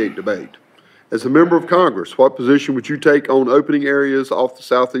to create debate. As a member of Congress, what position would you take on opening areas off the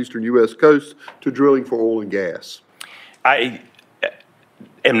southeastern U.S. coast to drilling for oil and gas? I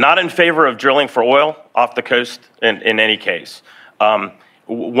am not in favor of drilling for oil off the coast in any case.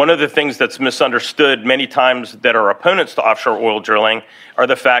 One of the things that's misunderstood many times that are opponents to offshore oil drilling are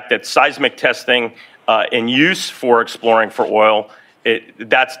the fact that seismic testing in use for exploring for oil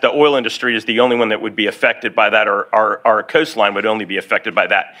that's the oil industry is the only one that would be affected by that, or our coastline would only be affected by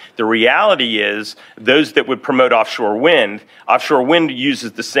that. The reality is those that would promote offshore wind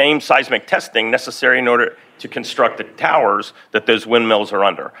uses the same seismic testing necessary in order to construct the towers that those windmills are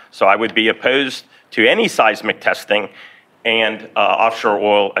under. So I would be opposed to any seismic testing and offshore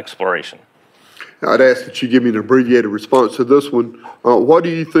oil exploration. I'd ask that you give me an abbreviated response to this one. What do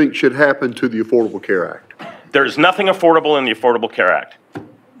you think should happen to the Affordable Care Act? There's nothing affordable in the Affordable Care Act.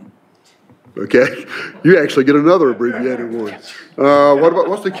 Okay, you actually get another abbreviated one.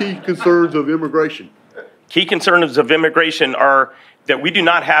 What's the key concerns of immigration? Key concerns of immigration are that we do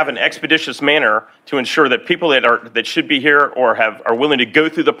not have an expeditious manner to ensure that people that should be here or are willing to go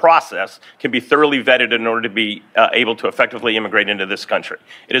through the process can be thoroughly vetted in order to be able to effectively immigrate into this country.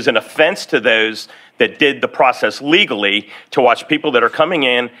 It is an offense to those that did the process legally to watch people that are coming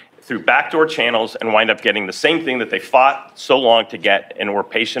in through backdoor channels and wind up getting the same thing that they fought so long to get and were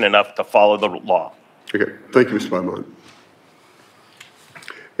patient enough to follow the law. Okay, thank you, Mr. Beaumont.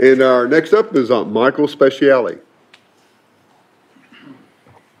 And our next up is Michael Speciale.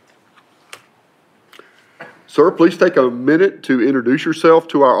 Sir, please take a minute to introduce yourself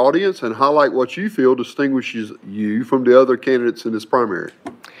to our audience and highlight what you feel distinguishes you from the other candidates in this primary.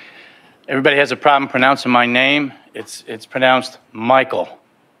 Everybody has a problem pronouncing my name. It's pronounced Michael.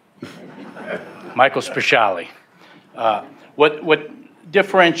 Michael Speciale. What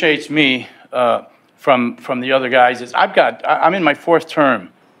differentiates me from the other guys is I'm in my fourth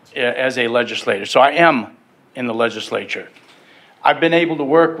term as a legislator, so I am in the legislature. I've been able to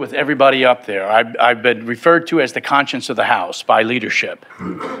work with everybody up there. I've been referred to as the conscience of the House by leadership.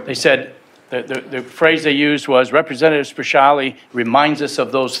 They said, the phrase they used was, Representative Speciale reminds us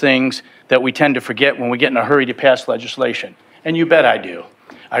of those things that we tend to forget when we get in a hurry to pass legislation. And you bet I do.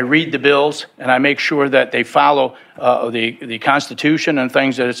 I read the bills and I make sure that they follow the Constitution and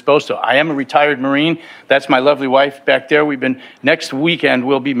things that it's supposed to. I am a retired Marine. That's my lovely wife back there. Next weekend,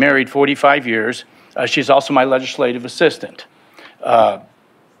 we'll be married 45 years. She's also my legislative assistant. Okay.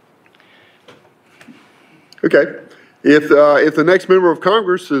 If the next member of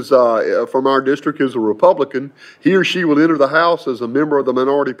Congress is from our district is a Republican, he or she will enter the House as a member of the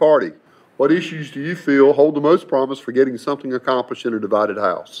minority party. What issues do you feel hold the most promise for getting something accomplished in a divided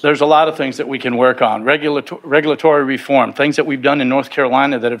House? There's a lot of things that we can work on. Regulatory reform, things that we've done in North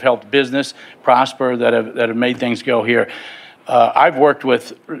Carolina that have helped business prosper, that have made things go here. I've worked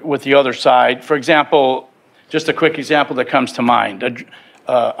with the other side. For example, just a quick example that comes to mind.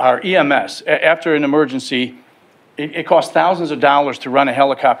 Our EMS, after an emergency, it costs thousands of dollars to run a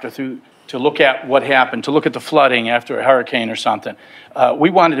helicopter to look at what happened, to look at the flooding after a hurricane or something. We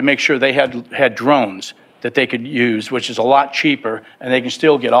wanted to make sure they had drones that they could use, which is a lot cheaper, and they can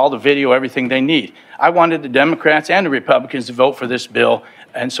still get all the video, everything they need. I wanted the Democrats and the Republicans to vote for this bill,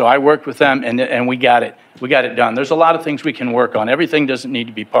 and so I worked with them, and we got it done. There's a lot of things we can work on. Everything doesn't need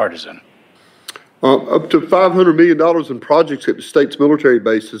to be partisan. Up to $500 million in projects at the state's military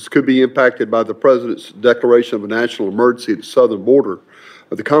bases could be impacted by the president's declaration of a national emergency at the southern border.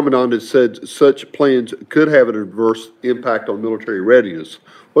 The commandant has said such plans could have an adverse impact on military readiness.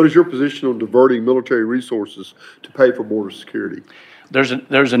 What is your position on diverting military resources to pay for border security?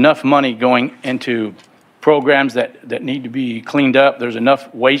 There's enough money going into programs that need to be cleaned up. There's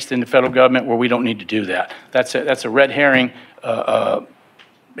enough waste in the federal government where we don't need to do that. That's a red herring.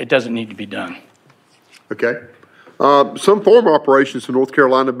 It doesn't need to be done. Okay. Some farm operations in North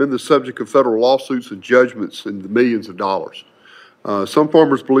Carolina have been the subject of federal lawsuits and judgments in the millions of dollars. Some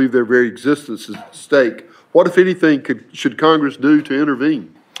farmers believe their very existence is at stake. What, if anything, should Congress do to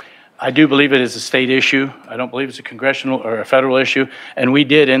intervene? I do believe it is a state issue. I don't believe it's a congressional or a federal issue. And we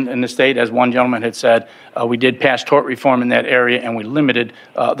did in the state, as one gentleman had said, we did pass tort reform in that area, and we limited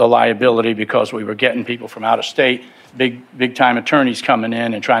the liability because we were getting people from out of state, big time attorneys coming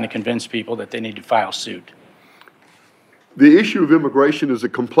in and trying to convince people that they need to file suit. The issue of immigration is a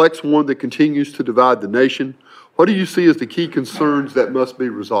complex one that continues to divide the nation. What do you see as the key concerns that must be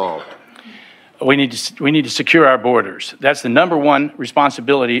resolved? We need to secure our borders. That's the number one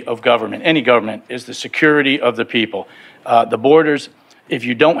responsibility of government. Any government is the security of the people. The borders, if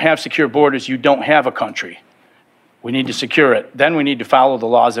you don't have secure borders, you don't have a country. We need to secure it. Then we need to follow the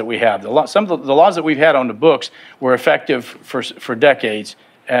laws that we have. Some of the laws that we've had on the books were effective for decades,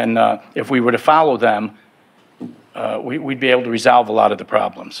 and if we were to follow them, we'd be able to resolve a lot of the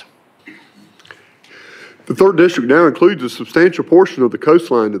problems. The 3rd District now includes a substantial portion of the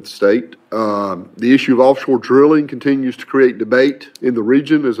coastline of the state. The issue of offshore drilling continues to create debate in the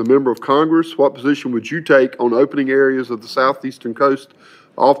region. As a member of Congress, what position would you take on opening areas of the southeastern coast,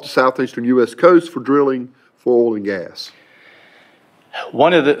 off the southeastern U.S. coast for drilling for oil and gas?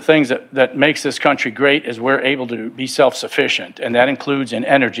 one of the things that makes this country great is we're able to be self-sufficient, and that includes in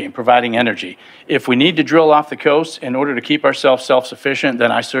energy and providing energy. If we need to drill off the coast in order to keep ourselves self-sufficient,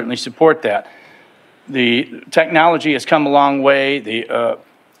 then I certainly support that. The technology has come a long way.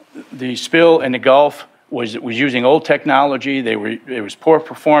 The spill in the Gulf was using old technology. It was poor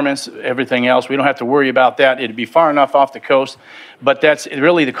performance, everything else. We don't have to worry about that. It'd be far enough off the coast. But that's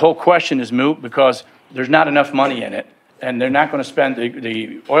really, the whole question is moot because there's not enough money in it. And they're not going to spend,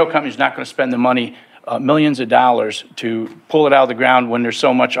 the oil company's not going to spend the money, millions of dollars to pull it out of the ground when there's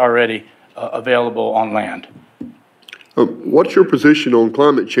so much already available on land. What's your position on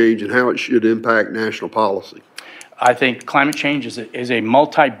climate change and how it should impact national policy? I think climate change is a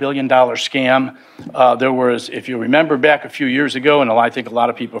multi-billion-dollar scam. There was, if you remember back a few years ago, and I think a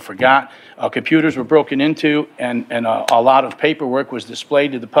lot of people forgot, computers were broken into and a lot of paperwork was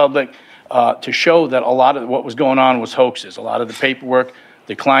displayed to the public to show that a lot of what was going on was hoaxes. A lot of the paperwork,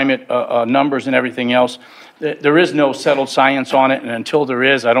 the climate numbers and everything else, there is no settled science on it, and until there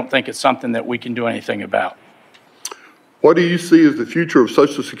is, I don't think it's something that we can do anything about. What do you see as the future of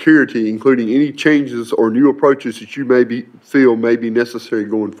Social Security, including any changes or new approaches that you feel may be necessary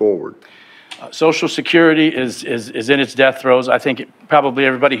going forward? Social Security is in its death throes. I think probably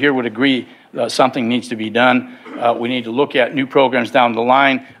everybody here would agree something needs to be done. We need to look at new programs down the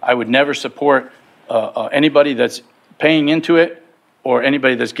line. I would never support anybody that's paying into it or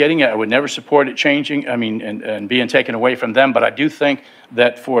anybody that's getting it. I would never support it changing, and being taken away from them. But I do think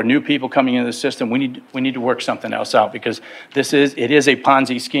that for new people coming into the system, we need to work something else out because it is a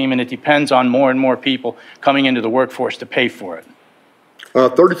Ponzi scheme, and it depends on more and more people coming into the workforce to pay for it.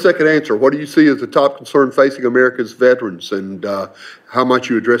 30-second answer. What do you see as the top concern facing America's veterans, and how might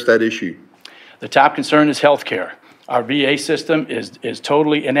you address that issue? The top concern is health care. Our VA system is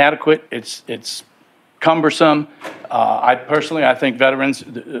totally inadequate. It's cumbersome. I think veterans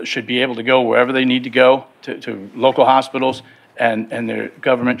should be able to go wherever they need to go to local hospitals, and their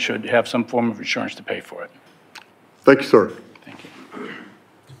government should have some form of insurance to pay for it. Thank you, sir. Thank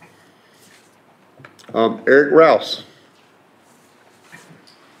you. Eric Rouse.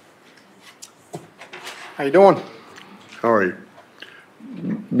 How you doing? How are you?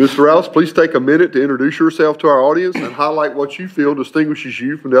 Mr. Rouse, please take a minute to introduce yourself to our audience and highlight what you feel distinguishes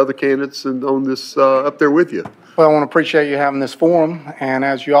you from the other candidates on this up there with you. Well, I want to appreciate you having this forum, and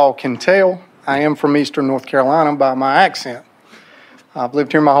as you all can tell, I am from Eastern North Carolina by my accent. I've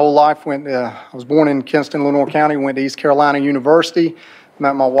lived here my whole life. I was born in Kinston, Lenore County, went to East Carolina University,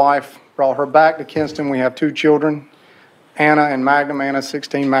 met my wife, brought her back to Kinston. We have 2 children, Anna and Magnum. Anna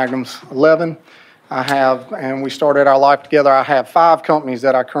 16, Magnum's 11. And we started our life together. I have 5 companies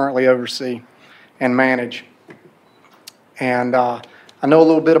that I currently oversee and manage. And I know a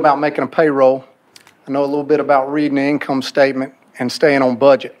little bit about making a payroll. I know a little bit about reading the income statement and staying on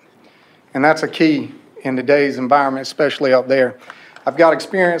budget. And that's a key in today's environment, especially up there. I've got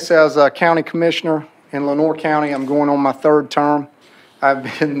experience as a county commissioner in Lenore County. I'm going on my 3rd term.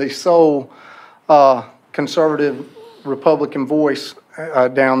 I've been the sole conservative Republican voice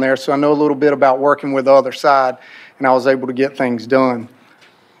down there, so I know a little bit about working with the other side, and I was able to get things done.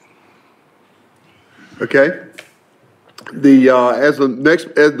 Okay.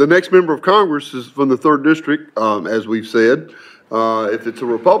 The next member of Congress is from the 3rd District, as we've said. If it's a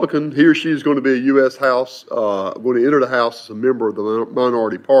Republican, he or she is going to be a U.S. House, going to enter the House as a member of the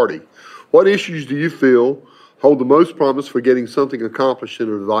minority party. What issues do you feel hold the most promise for getting something accomplished in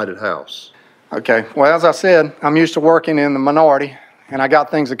a divided House? Okay. Well, as I said, I'm used to working in the minority, and I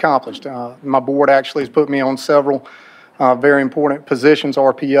got things accomplished. My board actually has put me on several very important positions,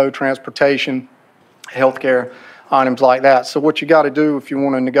 RPO, transportation, healthcare, items like that. So what you got to do if you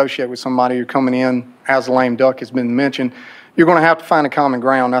want to negotiate with somebody who's coming in as a lame duck has been mentioned, you're going to have to find a common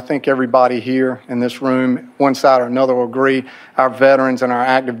ground. I think everybody here in this room, one side or another, will agree our veterans and our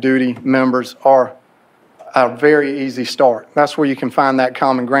active duty members are a very easy start. That's where you can find that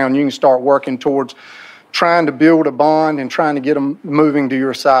common ground. You can start working towards trying to build a bond and trying to get them moving to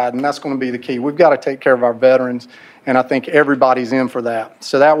your side, and that's going to be the key. We've got to take care of our veterans, and I think everybody's in for that.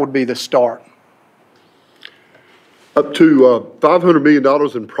 So that would be the start. Up to $500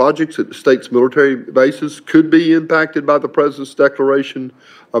 million in projects at the state's military bases could be impacted by the President's declaration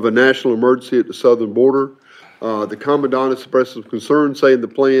of a national emergency at the southern border. The Commandant expressed some concern, saying the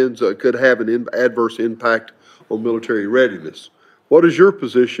plans could have an adverse impact on military readiness. What is your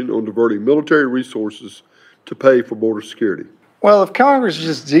position on diverting military resources to pay for border security? Well, if Congress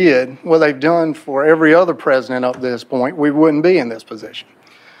just did what they've done for every other president up to this point, we wouldn't be in this position.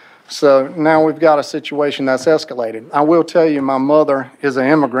 So now we've got a situation that's escalated. I will tell you, my mother is an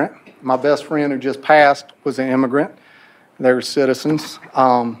immigrant. My best friend who just passed was an immigrant. their citizens.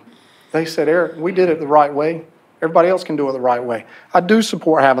 They said, Eric, we did it the right way. Everybody else can do it the right way. I do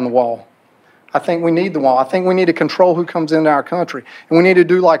support having the wall. I think we need the wall. I think we need to control who comes into our country. And we need to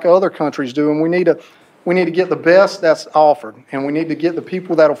do like other countries do, and we need to get the best that's offered, and we need to get the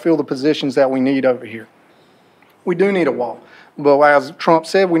people that'll fill the positions that we need over here. We do need a wall. But as Trump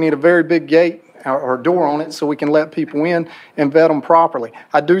said, we need a very big gate or door on it so we can let people in and vet them properly.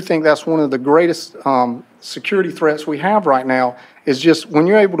 I do think that's one of the greatest security threats we have right now, is just when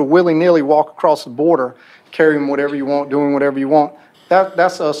you're able to willy-nilly walk across the border, carrying whatever you want, doing whatever you want,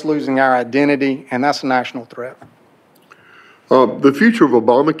 that's us losing our identity, and that's a national threat. The future of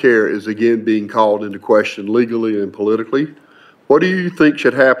Obamacare is again being called into question legally and politically. What do you think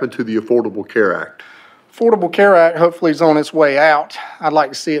should happen to the Affordable Care Act? Affordable Care Act hopefully is on its way out. I'd like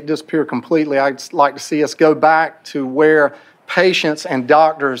to see it disappear completely. I'd like to see us go back to where patients and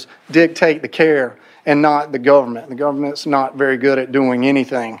doctors dictate the care and not the government. The government's not very good at doing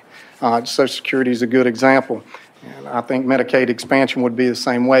anything. Social Security is a good example. And I think Medicaid expansion would be the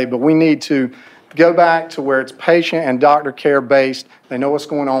same way. But we need to go back to where it's patient and doctor care based. They know what's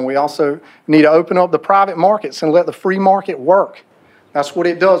going on. We also need to open up the private markets and let the free market work. That's what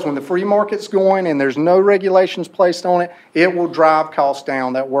it does. When the free market's going and there's no regulations placed on it, it will drive costs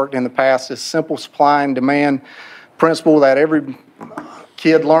down. That worked in the past. This simple supply and demand principle that every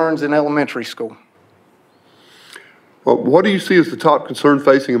kid learns in elementary school. Well, what do you see as the top concern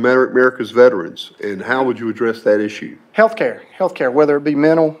facing America's veterans, and how would you address that issue? Healthcare, whether it be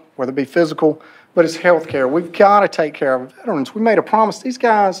mental, whether it be physical, but it's healthcare. We've got to take care of veterans. We made a promise. These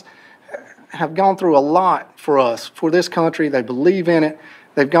guys have gone through a lot for us, for this country. They believe in it.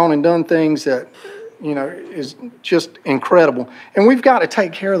 They've gone and done things that, is just incredible. And we've got to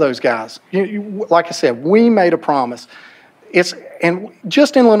take care of those guys. Like I said, we made a promise. And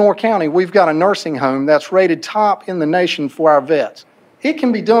just in Lenoir County, we've got a nursing home that's rated top in the nation for our vets. It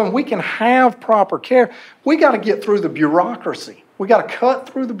can be done. We can have proper care. We got to get through the bureaucracy. We got to cut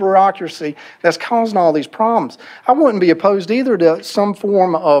through the bureaucracy that's causing all these problems. I wouldn't be opposed either to some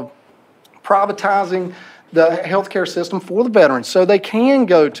form of privatizing the healthcare system for the veterans so they can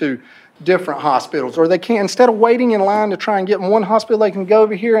go to different hospitals, or they can, instead of waiting in line to try and get in one hospital, they can go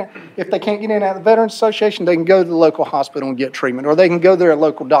over here. If they can't get in at the Veterans Association, they can go to the local hospital and get treatment, or they can go to their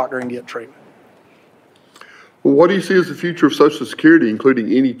local doctor and get treatment. Well, what do you see as the future of Social Security,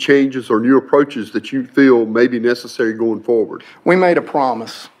 including any changes or new approaches that you feel may be necessary going forward? We made a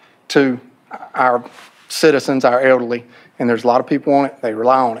promise to our citizens, our elderly, and there's a lot of people on it. They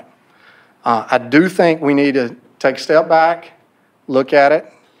rely on it. I do think we need to take a step back, look at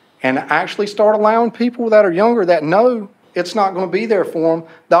it, and actually start allowing people that are younger that know it's not going to be there for them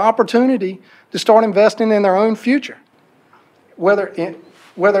the opportunity to start investing in their own future, whether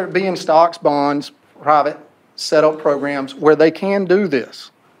it be in stocks, bonds, private set-up programs where they can do this.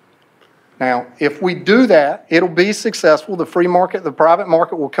 Now, if we do that, it'll be successful. The free market, the private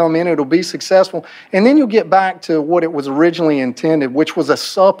market will come in, it'll be successful, and then you'll get back to what it was originally intended, which was a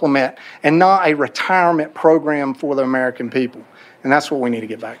supplement and not a retirement program for the American people. And that's what we need to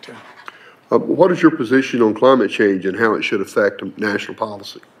get back to. What is your position on climate change and how it should affect national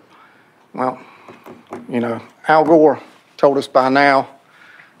policy? Well, Al Gore told us by now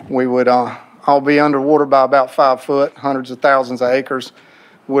we would all be underwater by about 5 foot. Hundreds of thousands of acres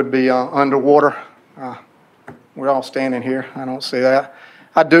would be underwater. We're all standing here. I don't see that.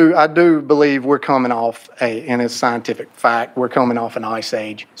 I do believe we're coming off and it's scientific fact, we're coming off an ice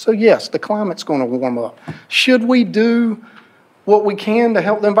age. So yes, the climate's going to warm up. Should we do what we can to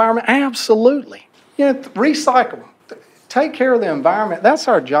help the environment? Absolutely. Recycle. Take care of the environment. That's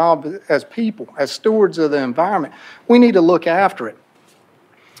our job as people, as stewards of the environment. We need to look after it.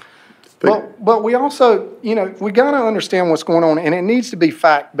 But we also, we got to understand what's going on, and it needs to be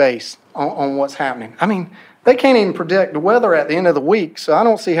fact-based on what's happening. I mean, they can't even predict the weather at the end of the week, so I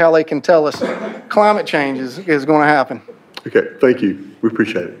don't see how they can tell us climate change is going to happen. Okay, thank you. We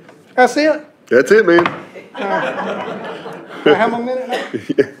appreciate it. That's it? That's it, man. I have a minute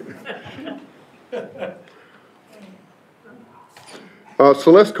now?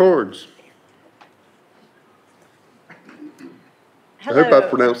 Celeste Carnes. Hello. I hope I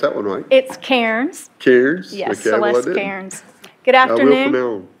pronounced that one right. It's Cairns. Cairns? Yes, okay, Celeste Cairns. Good I will from afternoon. now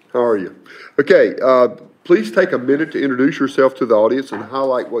on. How are you? Okay, please take a minute to introduce yourself to the audience and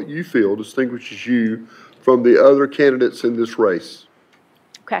highlight what you feel distinguishes you from the other candidates in this race.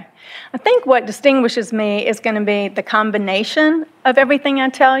 Okay. I think what distinguishes me is going to be the combination of everything I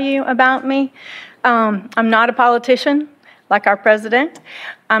tell you about me. I'm not a politician like our president.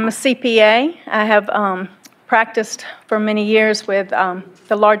 I'm a CPA. I have practiced for many years with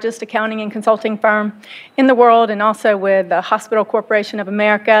the largest accounting and consulting firm in the world, and also with the Hospital Corporation of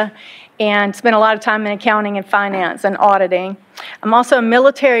America, and spent a lot of time in accounting and finance and auditing. I'm also a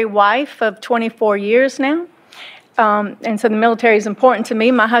military wife of 24 years now, and so the military is important to me.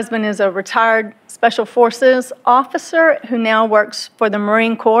 My husband is a retired Special Forces officer who now works for the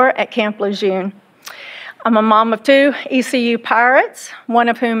Marine Corps at Camp Lejeune. I'm a mom of 2 ECU pirates, one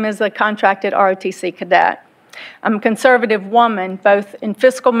of whom is a contracted ROTC cadet. I'm a conservative woman, both in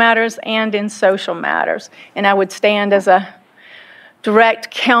fiscal matters and in social matters, and I would stand as a direct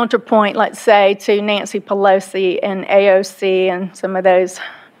counterpoint, let's say, to Nancy Pelosi and AOC and some of those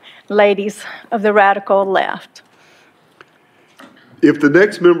ladies of the radical left. If the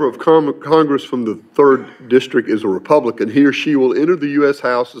next member of Congress from the 3rd District is a Republican, he or she will enter the U.S.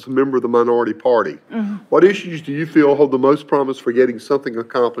 House as a member of the minority party. Mm-hmm. What issues do you feel hold the most promise for getting something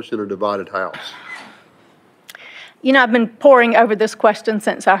accomplished in a divided House? You know, I've been poring over this question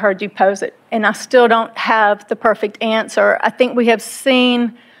since I heard you pose it, and I still don't have the perfect answer. I think we have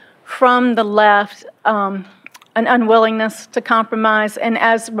seen from the left an unwillingness to compromise, and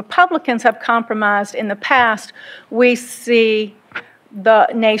as Republicans have compromised in the past, we see the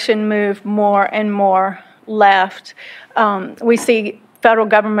nation move more and more left. We see federal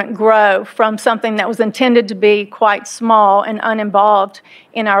government grow from something that was intended to be quite small and uninvolved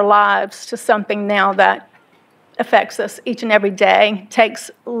in our lives to something now that affects us each and every day, takes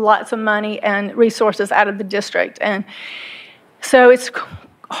lots of money and resources out of the district. And so it's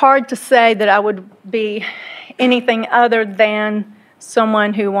hard to say that I would be anything other than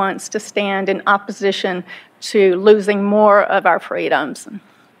someone who wants to stand in opposition to losing more of our freedoms.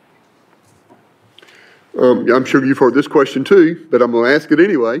 I'm sure you've heard this question too, but I'm going to ask it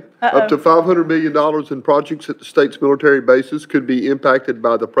anyway. Up to $500 million in projects at the state's military bases could be impacted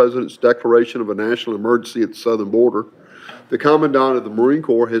by the president's declaration of a national emergency at the southern border. The Commandant of the Marine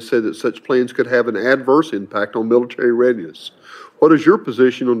Corps has said that such plans could have an adverse impact on military readiness. What is your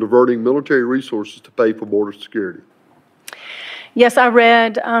position on diverting military resources to pay for border security? Yes, I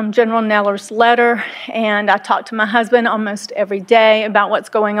read General Neller's letter, and I talk to my husband almost every day about what's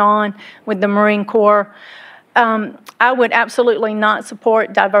going on with the Marine Corps. I would absolutely not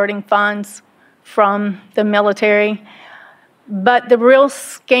support diverting funds from the military, but the real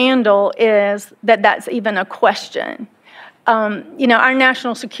scandal is that that's even a question. You know, our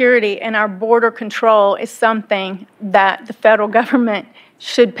national security and our border control is something that the federal government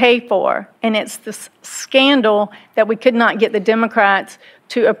should pay for. And it's this scandal that we could not get the Democrats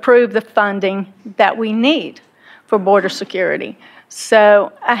to approve the funding that we need for border security.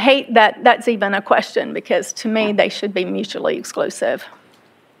 So I hate that that's even a question, because to me they should be mutually exclusive.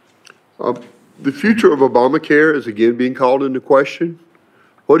 The future of Obamacare is again being called into question.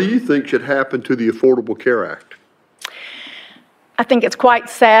 What do you think should happen to the Affordable Care Act? I think it's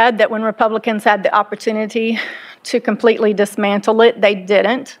quite sad that when Republicans had the opportunity to completely dismantle it, they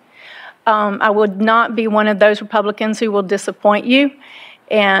didn't. I would not be one of those Republicans who will disappoint you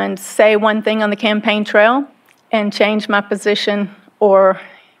and say one thing on the campaign trail and change my position or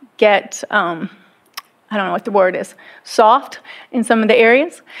get, I don't know what the word is, soft in some of the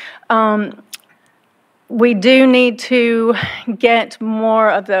areas. We do need to get more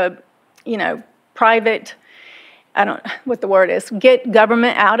of the, private, I don't know what the word is, get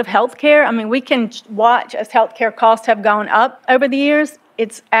government out of healthcare. I mean, we can watch as healthcare costs have gone up over the years.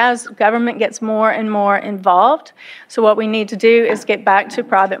 It's as government gets more and more involved. So what we need to do is get back to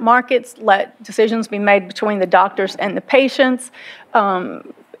private markets, let decisions be made between the doctors and the patients, help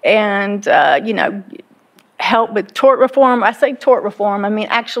with tort reform. I say tort reform, I mean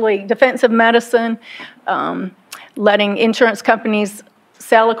actually defensive medicine, letting insurance companies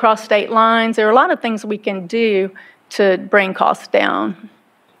sell across state lines. There are a lot of things we can do to bring costs down.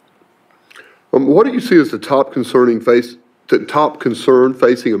 What do you see as the top concern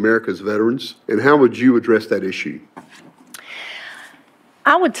facing America's veterans, and how would you address that issue?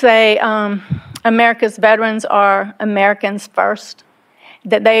 I would say America's veterans are Americans first,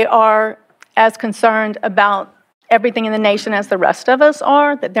 that they are as concerned about everything in the nation as the rest of us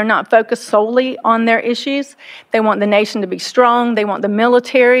are, that they're not focused solely on their issues. They want the nation to be strong. They want the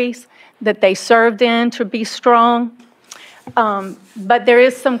militaries that they served in to be strong. But there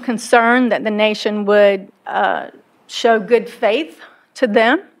is some concern that the nation would show good faith to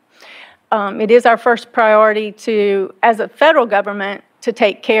them. It is our first priority to, as a federal government, to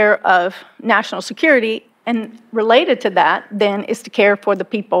take care of national security. And related to that, then, is to care for the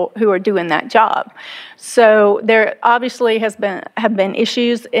people who are doing that job. So there obviously have been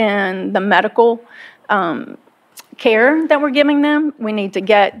issues in the medical care that we're giving them. We need to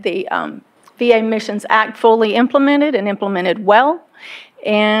get the VA Missions Act fully implemented and implemented well,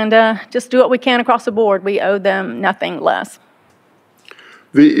 and just do what we can across the board. We owe them nothing less.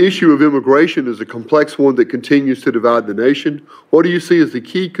 The issue of immigration is a complex one that continues to divide the nation. What do you see as the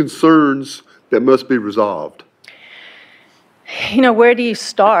key concerns that must be resolved? You know, where do you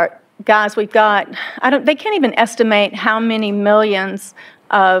start? Guys, we've got, they can't even estimate how many millions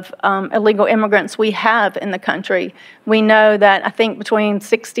of illegal immigrants we have in the country. We know that I think between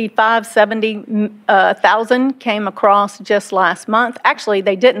 65, 70,000 came across just last month. Actually,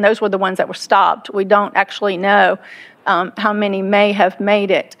 they didn't. Those were the ones that were stopped. We don't actually know how many may have made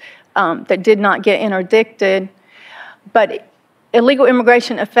it that did not get interdicted. But illegal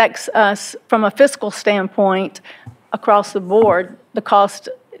immigration affects us from a fiscal standpoint across the board. The cost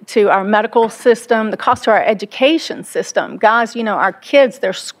to our medical system, the cost to our education system. Guys, you know, our kids,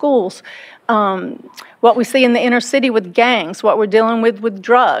 their schools, what we see in the inner city with gangs, what we're dealing with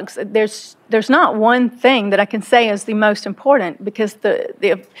drugs. There's not one thing that I can say is the most important, because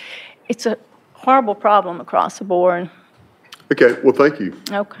it's a horrible problem across the board. Okay, well, thank you.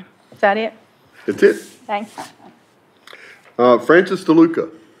 Okay, is that it? That's it. Thanks. Francis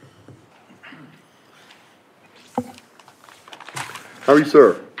DeLuca. How are you,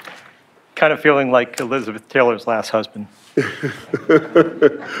 sir? Kind of feeling like Elizabeth Taylor's last husband.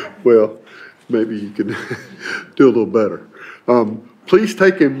 Well, maybe you can do a little better. Please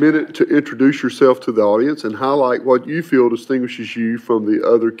take a minute to introduce yourself to the audience and highlight what you feel distinguishes you from the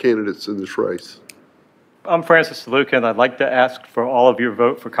other candidates in this race. I'm Francis DeLuca, and I'd like to ask for all of your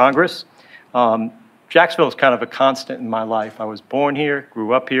vote for Congress. Jacksonville is kind of a constant in my life. I was born here,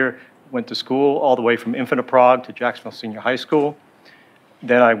 grew up here, went to school all the way from infant of Prague to Jacksonville Senior High School.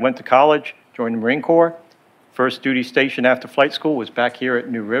 Then I went to college, joined the Marine Corps. First duty station after flight school was back here at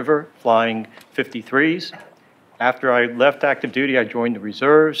New River, flying 53s. After I left active duty, I joined the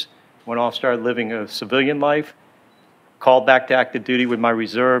reserves, went off, started living a civilian life, called back to active duty with my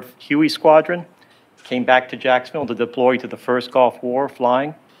reserve Huey Squadron, came back to Jacksonville to deploy to the first Gulf War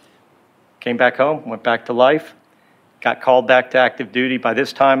flying, came back home, went back to life, got called back to active duty. By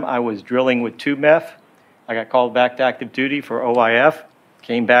this time, I was drilling with 2MEF. I got called back to active duty for OIF.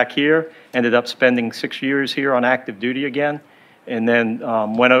 Came back here, ended up spending 6 years here on active duty again, and then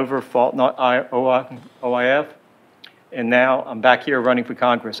went over, fought OIF, and now I'm back here running for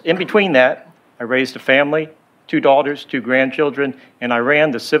Congress. In between that, I raised a family, 2 daughters, 2 grandchildren, and I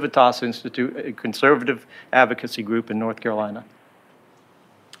ran the Civitas Institute, a conservative advocacy group in North Carolina.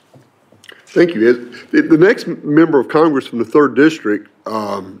 Thank you. The next member of Congress from the 3rd District,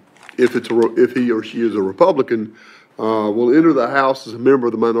 if he or she is a Republican, will enter the House as a member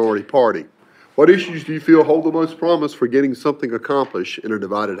of the minority party. What issues do you feel hold the most promise for getting something accomplished in a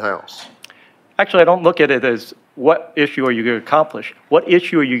divided House? Actually, I don't look at it as what issue are you going to accomplish. What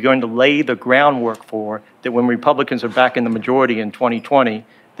issue are you going to lay the groundwork for that when Republicans are back in the majority in 2020,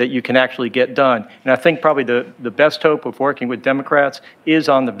 that you can actually get done? And I think probably the best hope of working with Democrats is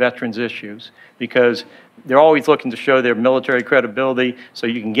on the veterans issues, because they're always looking to show their military credibility, so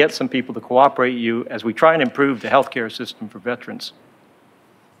you can get some people to cooperate you as we try and improve the healthcare system for veterans.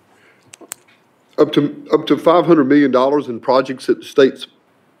 Up to $500 million in projects at the state's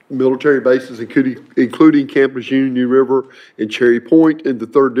military bases, including Camp Lejeune, New River, and Cherry Point in the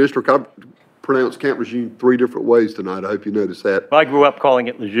 3rd District. I've pronounced Camp Lejeune 3 different ways tonight. I hope you noticed that. Well, I grew up calling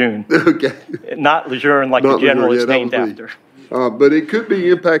it Lejeune. Okay. Not Lejeune like the general it's named after. But it could be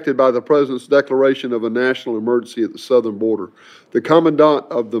impacted by the President's declaration of a national emergency at the southern border. The Commandant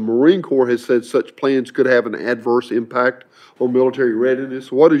of the Marine Corps has said such plans could have an adverse impact on military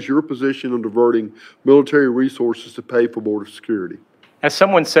readiness. What is your position on diverting military resources to pay for border security? As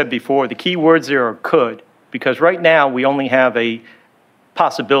someone said before, the key words there are could, because right now we only have a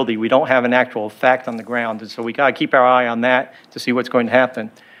possibility. We don't have an actual fact on the ground, and so we got to keep our eye on that to see what's going to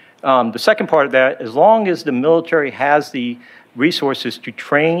happen. The second part of that, as long as the military has the resources to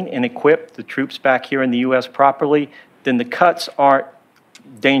train and equip the troops back here in the U.S. properly, then the cuts aren't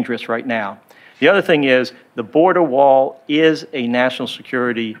dangerous right now. The other thing is the border wall is a national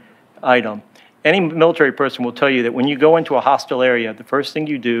security item. Any military person will tell you that when you go into a hostile area, the first thing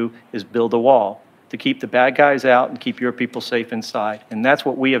you do is build a wall to keep the bad guys out and keep your people safe inside. And that's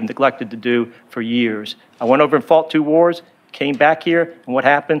what we have neglected to do for years. I went over and fought 2 wars, came back here, and what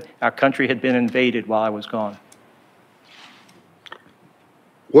happened? Our country had been invaded while I was gone.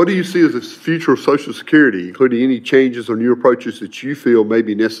 What do you see as the future of Social Security, including any changes or new approaches that you feel may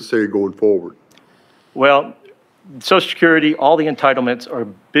be necessary going forward? Well, Social Security, all the entitlements are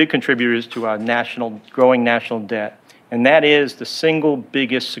big contributors to our growing national debt. And that is the single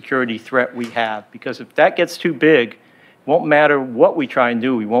biggest security threat we have. Because if that gets too big, Won't matter what we try and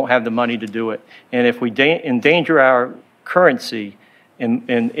do, we won't have the money to do it. And if we endanger our currency and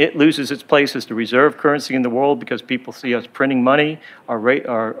it loses its place as the reserve currency in the world because people see us printing money,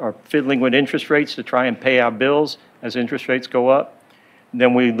 are fiddling with interest rates to try and pay our bills as interest rates go up,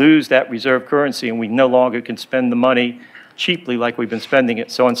 then we lose that reserve currency and we no longer can spend the money cheaply like we've been spending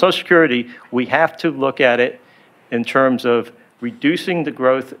it. So on Social Security, we have to look at it in terms of reducing the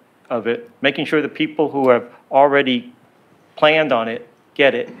growth of it, making sure that people who have already planned on it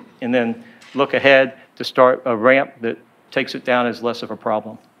get it, and then look ahead to start a ramp that takes it down as less of a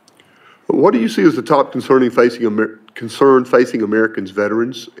problem. What do you see as the top concern facing Americans'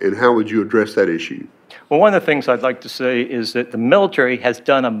 veterans, and how would you address that issue? Well, one of the things I'd like to say is that the military has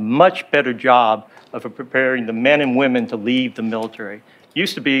done a much better job of preparing the men and women to leave the military. It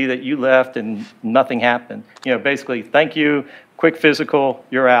used to be that you left and nothing happened. You know, basically, thank you, quick physical,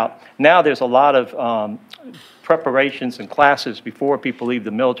 you're out. Now there's a lot of preparations and classes before people leave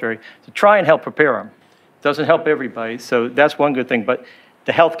the military to try and help prepare them. It doesn't help everybody, so that's one good thing. But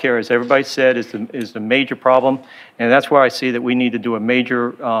the health care, as everybody said, is the major problem, and that's where I see that we need to do a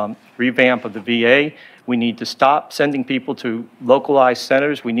major revamp of the VA. We need to stop sending people to localized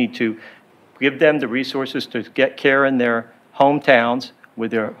centers. We need to give them the resources to get care in their hometowns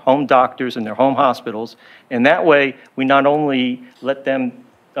with their home doctors and their home hospitals, and that way we not only let them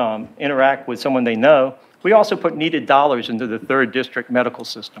interact with someone they know, we also put needed dollars into the 3rd District medical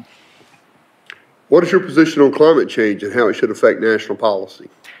system. What is your position on climate change and how it should affect national policy?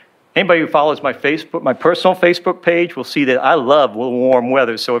 Anybody who follows my personal Facebook page will see that I love warm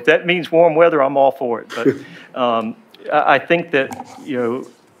weather. So if that means warm weather, I'm all for it. But I think that, you know,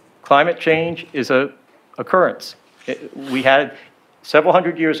 climate change is a occurrence. We had several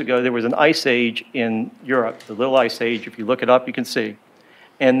hundred years ago, there was an ice age in Europe, the Little Ice Age. If you look it up, you can see.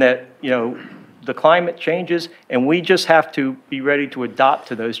 And that, you know, the climate changes, and we just have to be ready to adapt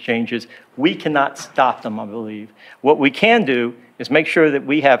to those changes. We cannot stop them, I believe. What we can do is make sure that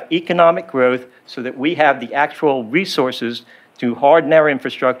we have economic growth so that we have the actual resources to harden our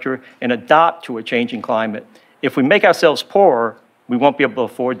infrastructure and adapt to a changing climate. If we make ourselves poorer, we won't be able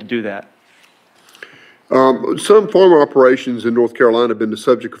to afford to do that. Some farm operations in North Carolina have been the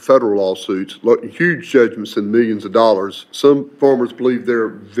subject of federal lawsuits, huge judgments in millions of dollars. Some farmers believe their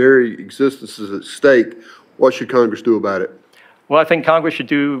very existence is at stake. What should Congress do about it? Well, I think Congress should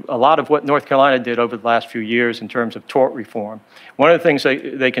do a lot of what North Carolina did over the last few years in terms of tort reform. One of the things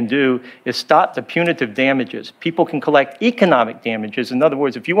they can do is stop the punitive damages. People can collect economic damages. In other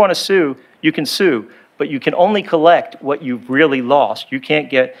words, if you want to sue, you can sue, but you can only collect what you've really lost. You can't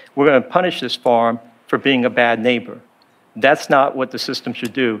get, we're going to punish this farm for being a bad neighbor. That's not what the system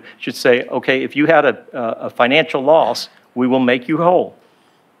should do. It should say, okay, if you had a financial loss, we will make you whole.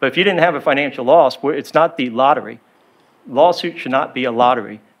 But if you didn't have a financial loss, it's not the lottery. Lawsuits should not be a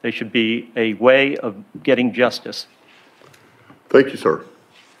lottery. They should be a way of getting justice. Thank you, sir.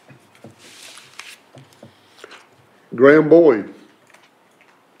 Graham Boyd,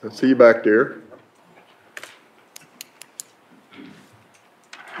 I see you back there.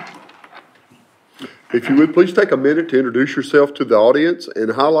 If you would, please take a minute to introduce yourself to the audience and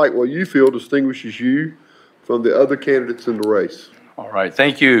highlight what you feel distinguishes you from the other candidates in the race. All right,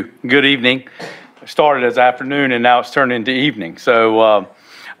 thank you. Good evening. It started as afternoon and now it's turned into evening. So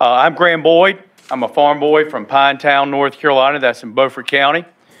I'm Graham Boyd. I'm a farm boy from Pinetown, North Carolina. That's in Beaufort County.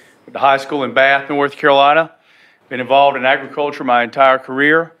 Went to high school in Bath, North Carolina. Been involved in agriculture my entire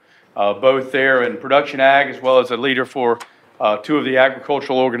career, both there in production ag as well as a leader for 2 of the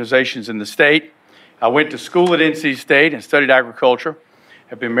agricultural organizations in the state. I went to school at NC State and studied agriculture.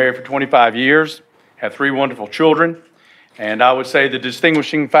 Have been married for 25 years, have 3 wonderful children. And I would say the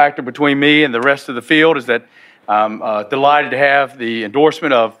distinguishing factor between me and the rest of the field is that I'm delighted to have the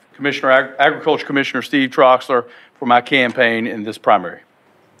endorsement of Agriculture Commissioner Steve Troxler for my campaign in this primary.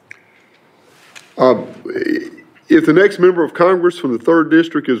 If the next member of Congress from the 3rd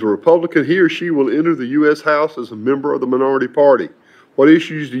District is a Republican, he or she will enter the U.S. House as a member of the minority party. What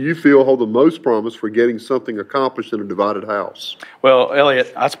issues do you feel hold the most promise for getting something accomplished in a divided House? Well,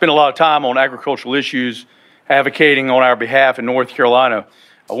 Elliot, I spent a lot of time on agricultural issues advocating on our behalf in North Carolina.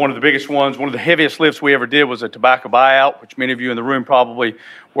 One of the biggest ones, one of the heaviest lifts we ever did was a tobacco buyout, which many of you in the room probably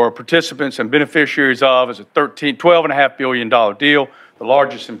were participants and beneficiaries of. As a $12.5 billion deal, the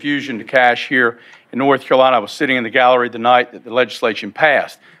largest infusion to cash here in North Carolina. I was sitting in the gallery the night that the legislation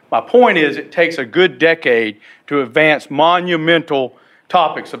passed. My point is it takes a good decade to advance monumental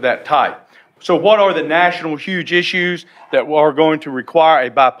topics of that type. So what are the national huge issues that are going to require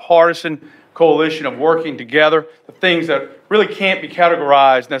a bipartisan coalition of working together? The things that really can't be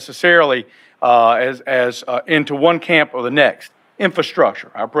categorized necessarily into one camp or the next.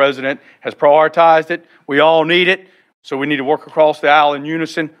 Infrastructure. Our president has prioritized it. We all need it. So we need to work across the aisle in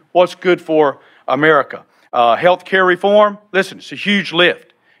unison. What's good for America? Health care reform. Listen, it's a huge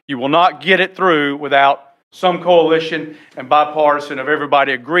lift. You will not get it through without some coalition and bipartisan of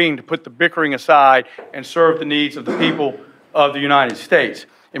everybody agreeing to put the bickering aside and serve the needs of the people of the United States.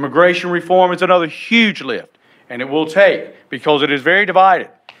 Immigration reform is another huge lift, and it will take, because it is very divided,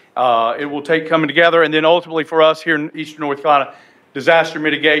 it will take coming together, and then ultimately for us here in Eastern North Carolina, disaster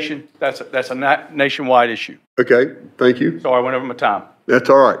mitigation, that's a nationwide issue. Okay, thank you. Sorry, I went over my time. That's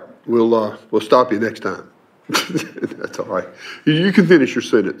all right. We'll stop you next time. That's all right. You can finish your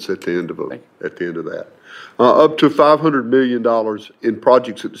sentence at the end of that. Up to $500 million in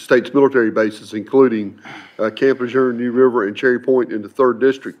projects at the state's military bases, including Camp Lejeune, New River, and Cherry Point in the 3rd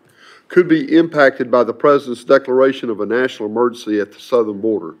District, could be impacted by the President's declaration of a national emergency at the southern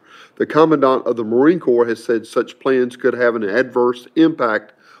border. The Commandant of the Marine Corps has said such plans could have an adverse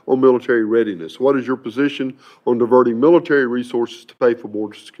impact on military readiness. What is your position on diverting military resources to pay for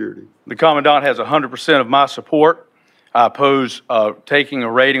border security? The Commandant has 100% of my support. I oppose taking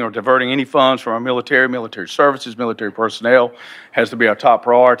a rating or diverting any funds from our military services, military personnel has to be our top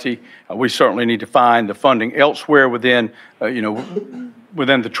priority. We certainly need to find the funding elsewhere within,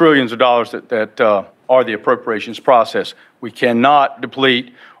 within the trillions of dollars that are the appropriations process. We cannot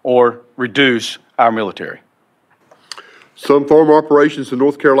deplete or reduce our military. Some farm operations in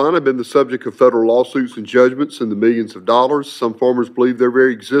North Carolina have been the subject of federal lawsuits and judgments in the millions of dollars. Some farmers believe their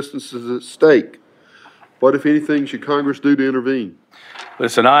very existence is at stake. What, if anything, should Congress do to intervene?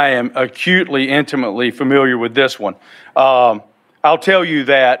 Listen, I am acutely, intimately familiar with this one. I'll tell you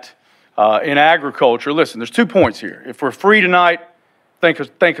that in agriculture, listen, there's 2 points here. If we're free tonight, think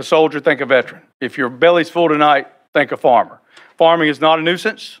a soldier, think a veteran. If your belly's full tonight, think a farmer. Farming is not a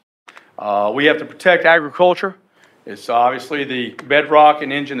nuisance. We have to protect agriculture. It's obviously the bedrock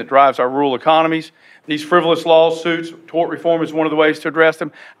and engine that drives our rural economies. These frivolous lawsuits, tort reform is one of the ways to address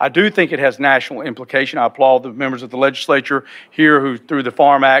them. I do think it has national implication. I applaud the members of the legislature here who, through the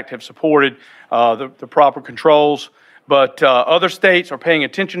Farm Act, have supported the proper controls. But other states are paying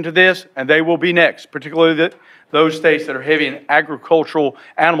attention to this, and they will be next, particularly those states that are heavy in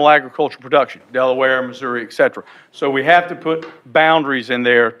animal agricultural production, Delaware, Missouri, et cetera. So we have to put boundaries in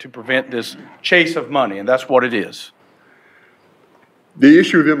there to prevent this chase of money, and that's what it is. The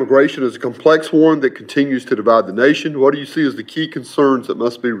issue of immigration is a complex one that continues to divide the nation. What do you see as the key concerns that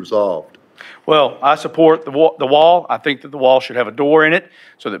must be resolved? Well, I support the wall. I think that the wall should have a door in it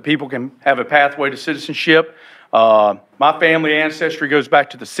so that people can have a pathway to citizenship. My family ancestry goes back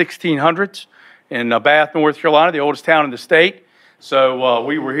to the 1600s in Bath, North Carolina, the oldest town in the state. So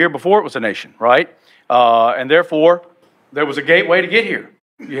we were here before it was a nation, right? And therefore, there was a gateway to get here.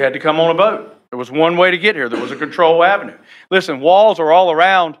 You had to come on a boat. There was one way to get here. There was a control avenue. Listen, walls are all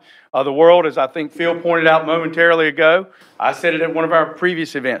around the world, as I think Phil pointed out momentarily ago. I said it at one of our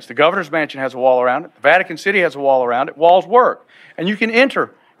previous events. The governor's mansion has a wall around it. The Vatican City has a wall around it. Walls work. And you can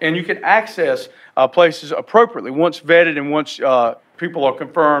enter and you can access places appropriately once vetted and once people are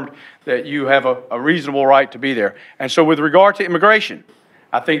confirmed that you have a reasonable right to be there. And so with regard to immigration,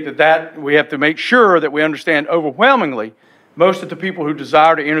 I think that we have to make sure that we understand overwhelmingly most of the people who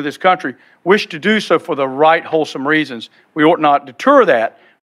desire to enter this country wish to do so for the right, wholesome reasons. We ought not deter that,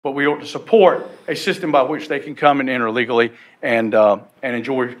 but we ought to support a system by which they can come and enter legally and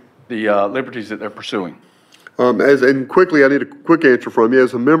enjoy the liberties that they're pursuing. And quickly, I need a quick answer from you.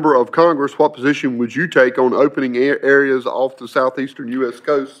 As a member of Congress, what position would you take on opening areas off the southeastern U.S.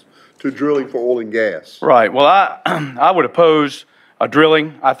 coast to drilling for oil and gas? Right. Well, I would oppose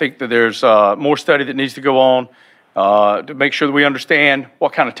drilling. I think that there's more study that needs to go on to make sure that we understand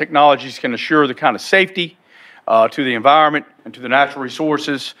what kind of technologies can assure the kind of safety to the environment and to the natural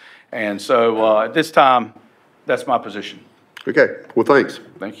resources. And so at this time, that's my position. Okay. Well, thanks.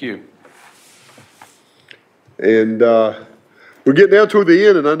 Thank you. And we're getting down toward the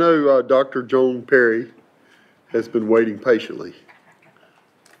end, and I know Dr. Joan Perry has been waiting patiently.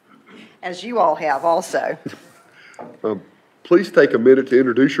 As you all have also. Please take a minute to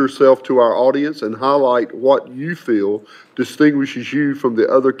introduce yourself to our audience and highlight what you feel distinguishes you from the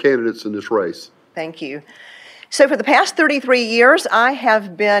other candidates in this race. Thank you. So for the past 33 years, I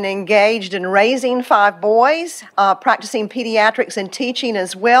have been engaged in raising 5 boys, practicing pediatrics and teaching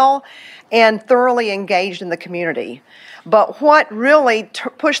as well, and thoroughly engaged in the community. But what really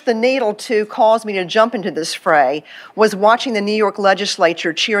pushed the needle to cause me to jump into this fray was watching the New York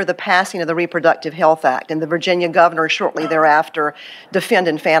legislature cheer the passing of the Reproductive Health Act and the Virginia governor shortly thereafter defend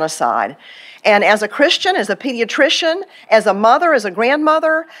infanticide. And as a Christian, as a pediatrician, as a mother, as a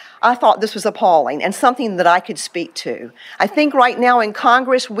grandmother, I thought this was appalling and something that I could speak to. I think right now in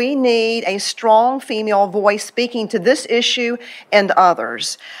Congress, we need a strong female voice speaking to this issue and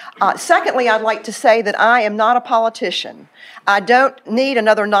others. Secondly, I'd like to say that I am not a politician. I don't need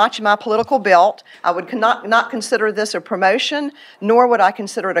another notch in my political belt. I would not consider this a promotion, nor would I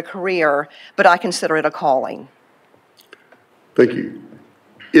consider it a career, but I consider it a calling. Thank you.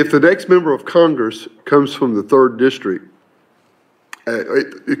 If the next member of Congress comes from the 3rd District,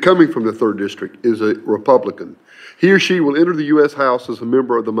 coming from the 3rd District is a Republican, he or she will enter the U.S. House as a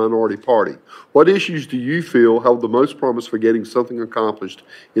member of the minority party. What issues do you feel hold the most promise for getting something accomplished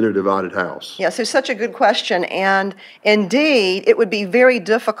in a divided House? Yes, it's such a good question, and indeed, it would be very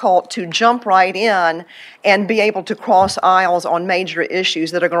difficult to jump right in and be able to cross aisles on major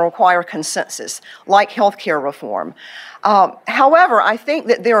issues that are going to require consensus, like health care reform. However, I think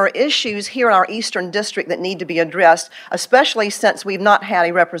that there are issues here in our Eastern District that need to be addressed, especially since we've not had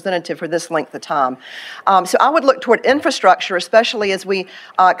a representative for this length of time. So I would look toward infrastructure, especially as we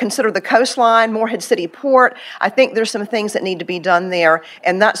consider the coastline, Morehead City Port. I think there's some things that need to be done there,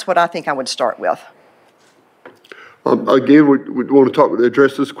 and that's what I think I would start with. Again, we want to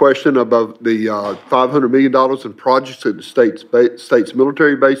address this question about the $500 million in projects at the state's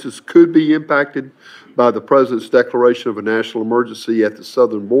military bases could be impacted by the President's declaration of a national emergency at the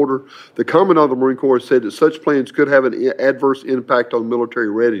southern border. The Commandant of the Marine Corps said that such plans could have an adverse impact on military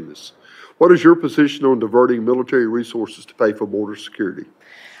readiness. What is your position on diverting military resources to pay for border security?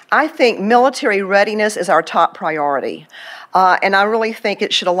 I think military readiness is our top priority, and I really think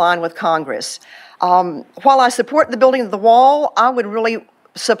it should align with Congress. While I support the building of the wall, I would really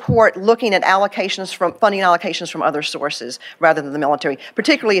support looking at funding allocations from other sources rather than the military,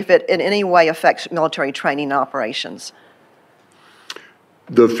 particularly if it in any way affects military training and operations.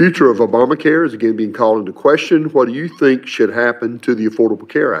 The future of Obamacare is again being called into question. What do you think should happen to the Affordable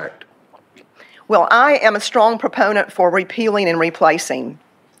Care Act? Well, I am a strong proponent for repealing and replacing.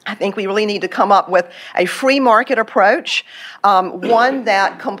 I think we really need to come up with a free market approach, one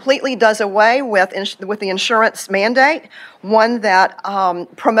that completely does away with the insurance mandate, one that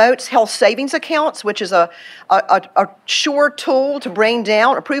promotes health savings accounts, which is a sure tool to bring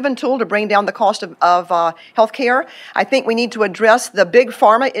down, a proven tool to bring down the cost of health care. I think we need to address the big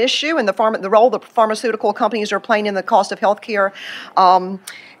pharma issue and the role the pharmaceutical companies are playing in the cost of health care.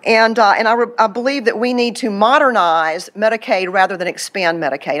 And I believe that we need to modernize Medicaid rather than expand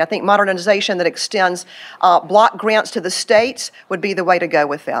Medicaid. I think modernization that extends block grants to the states would be the way to go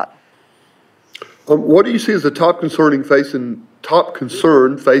with that. What do you see as the top concern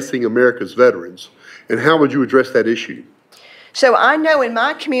facing America's veterans, and how would you address that issue? So I know in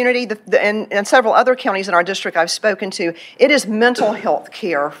my community and several other counties in our district I've spoken to, it is mental health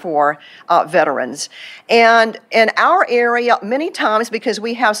care for veterans. And in our area, many times because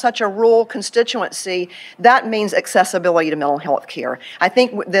we have such a rural constituency, that means accessibility to mental health care. I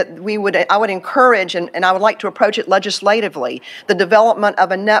think that I would encourage, and I would like to approach it legislatively, the development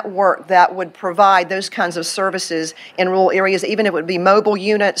of a network that would provide those kinds of services in rural areas, even if it would be mobile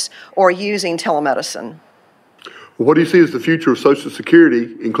units or using telemedicine. What do you see as the future of Social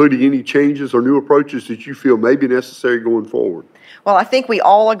Security, including any changes or new approaches that you feel may be necessary going forward? Well, I think we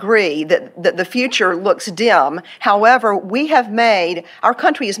all agree that the future looks dim. However, our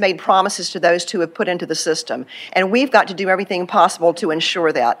country has made promises to those who have put into the system, and we've got to do everything possible to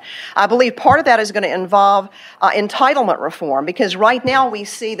ensure that. I believe part of that is going to involve entitlement reform, because right now we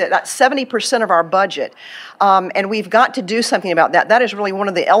see that that's 70% of our budget, and we've got to do something about that. That is really one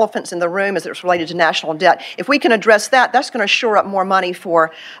of the elephants in the room as it's related to national debt. If we can address that, that's going to shore up more money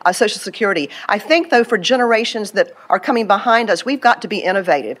for Social Security. I think, though, for generations that are coming behind us, we've got to be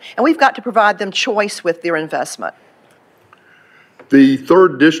innovative, and we've got to provide them choice with their investment. The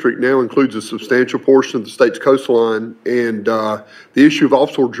 3rd District now includes a substantial portion of the state's coastline, and the issue of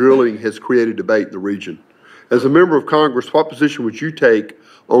offshore drilling has created debate in the region. As a member of Congress, what position would you take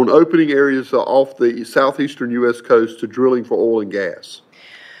on opening areas off the southeastern U.S. coast to drilling for oil and gas?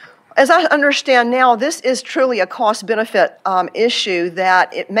 As I understand now, this is truly a cost-benefit issue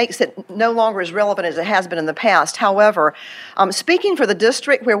that it makes it no longer as relevant as it has been in the past. However, speaking for the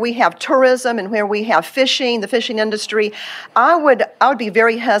district where we have tourism and where we have fishing, the fishing industry, I would be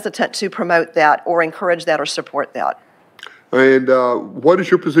very hesitant to promote that or encourage that or support that. And what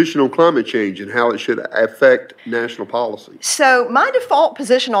is your position on climate change and how it should affect national policy? So my default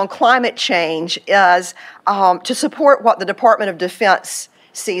position on climate change is to support what the Department of Defense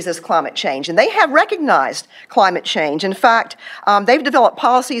sees as climate change. And they have recognized climate change. In fact, they've developed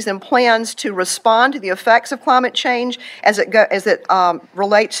policies and plans to respond to the effects of climate change as it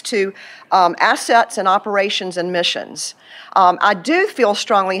relates to assets and operations and missions. I do feel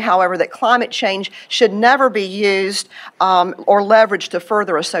strongly, however, that climate change should never be used or leveraged to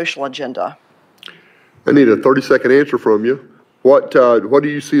further a social agenda. I need a 30-second answer from you. What do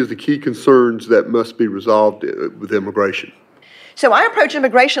you see as the key concerns that must be resolved with immigration? So I approach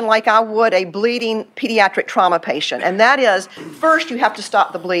immigration like I would a bleeding pediatric trauma patient, and that is, first you have to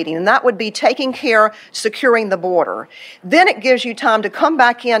stop the bleeding, and that would be taking care, securing the border. Then it gives you time to come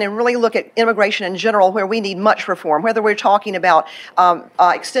back in and really look at immigration in general, where we need much reform, whether we're talking about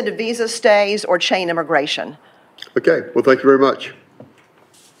extended visa stays or chain immigration. Okay, well, thank you very much.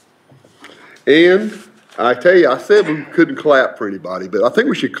 And I tell you, I said we couldn't clap for anybody, but I think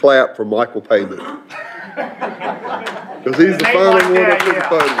we should clap for Michael Payment. Because he's the final one up to the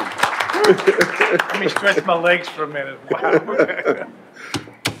podium. Let me stretch my legs for a minute. Wow.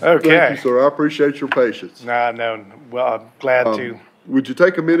 Okay. Thank you, sir. I appreciate your patience. No. Well, I'm glad to. Would you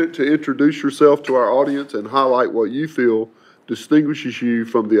take a minute to introduce yourself to our audience and highlight what you feel distinguishes you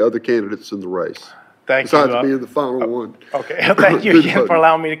from the other candidates in the race? Thank you. Besides being the final one. Okay. Thank you again for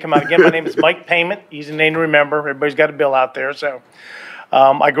allowing me to come out again. My name is Mike Payment. Easy name to remember. Everybody's got a bill out there. So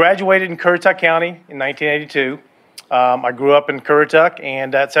I graduated in Currituck County in 1982. I grew up in Currituck,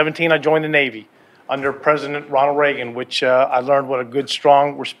 and at 17, I joined the Navy under President Ronald Reagan, which I learned what a good,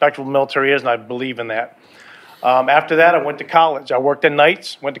 strong, respectable military is, and I believe in that. After that, I went to college. I worked at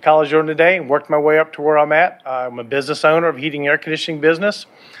nights, went to college during the day, and worked my way up to where I'm at. I'm a business owner of heating and air conditioning business.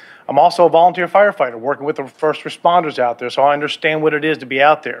 I'm also a volunteer firefighter, working with the first responders out there, so I understand what it is to be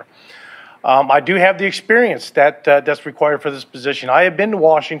out there. I do have the experience that's required for this position. I have been to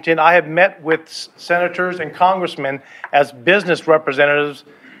Washington. I have met with senators and congressmen as business representatives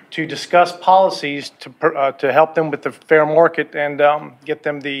to discuss policies to help them with the fair market and get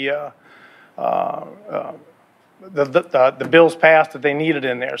them the bills passed that they needed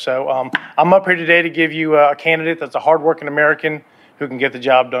in there. So I'm up here today to give you a candidate that's a hardworking American who can get the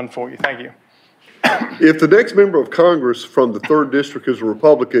job done for you. Thank you. If the next member of Congress from the 3rd District is a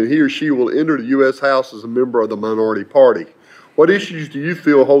Republican, he or she will enter the U.S. House as a member of the minority party. What issues do you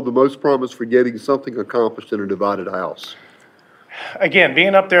feel hold the most promise for getting something accomplished in a divided House? Again,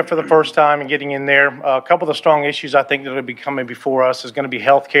 being up there for the first time and getting in there, a couple of the strong issues I think that will be coming before us is going to be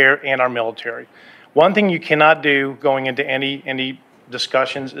health care and our military. One thing you cannot do going into any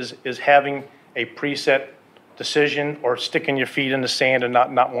discussions is having a preset decision or sticking your feet in the sand and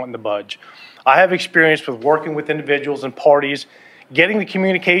not wanting to budge. I have experience with working with individuals and parties, getting the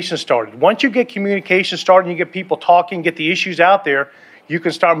communication started. Once you get communication started and you get people talking, get the issues out there, you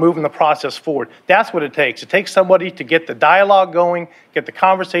can start moving the process forward. That's what it takes. It takes somebody to get the dialogue going, get the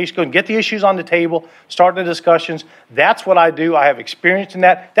conversation going, get the issues on the table, start the discussions. That's what I do. I have experience in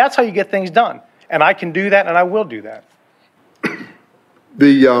that. That's how you get things done. And I can do that, and I will do that.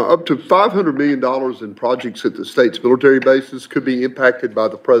 The up to $500 million in projects at the state's military bases could be impacted by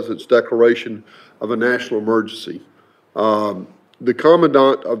the president's declaration of a national emergency. The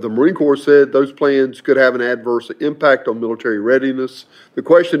commandant of the Marine Corps said those plans could have an adverse impact on military readiness. The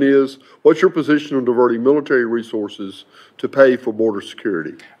question is, what's your position on diverting military resources to pay for border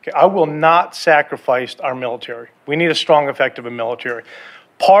security? Okay, I will not sacrifice our military. We need a strong, effective military.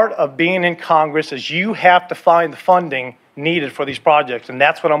 Part of being in Congress is you have to find the funding needed for these projects, and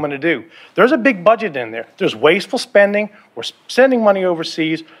that's what I'm going to do. There's a big budget in there. There's wasteful spending. We're sending money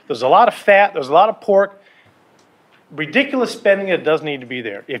overseas. There's a lot of fat. There's a lot of pork. Ridiculous spending that doesn't need to be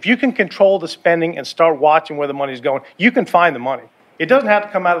there. If you can control the spending and start watching where the money's going, you can find the money. It doesn't have to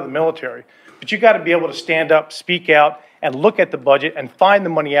come out of the military, but you got to be able to stand up, speak out, and look at the budget and find the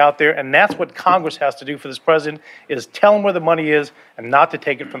money out there, and that's what Congress has to do for this president, is tell him where the money is and not to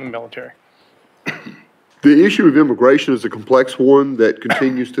take it from the military. The issue of immigration is a complex one that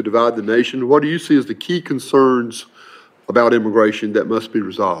continues to divide the nation. What do you see as the key concerns about immigration that must be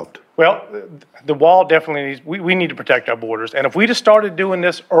resolved? Well, the wall definitely needs, we need to protect our borders. And if we just started doing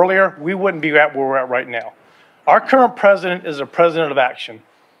this earlier, we wouldn't be at where we're at right now. Our current president is a president of action.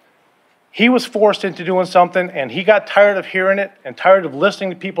 He was forced into doing something, and he got tired of hearing it and tired of listening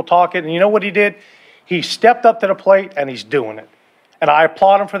to people talking. And you know what he did? He stepped up to the plate, and he's doing it. And I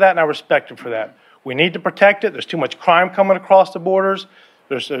applaud him for that, and I respect him for that. We need to protect it. There's too much crime coming across the borders.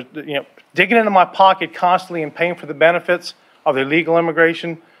 There's, digging into my pocket constantly and paying for the benefits of illegal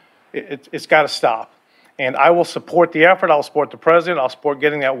immigration. It's got to stop. And I will support the effort. I'll support the president. I'll support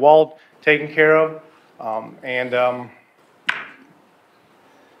getting that wall taken care of.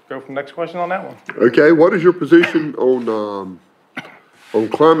 Go from the next question on that one. Okay, what is your position on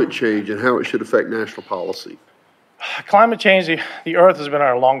climate change and how it should affect national policy? Climate change, the earth has been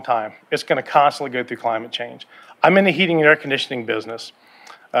there a long time. It's going to constantly go through climate change. I'm in the heating and air conditioning business.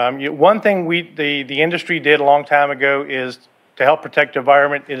 One thing the industry did a long time ago is to help protect the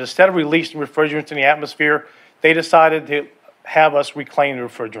environment is instead of releasing refrigerants in the atmosphere, they decided to have us reclaim the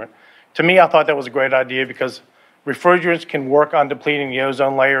refrigerant. To me, I thought that was a great idea because refrigerants can work on depleting the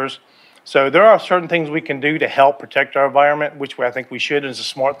ozone layers. So there are certain things we can do to help protect our environment, which I think we should, and it's a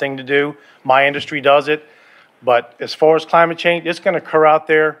smart thing to do. My industry does it. But as far as climate change, it's going to occur out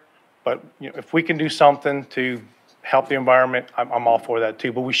there. But if we can do something to help the environment, I'm all for that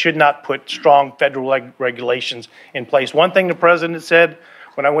too. But we should not put strong federal regulations in place. One thing the president said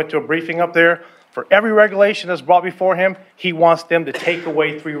when I went to a briefing up there, for every regulation that's brought before him, he wants them to take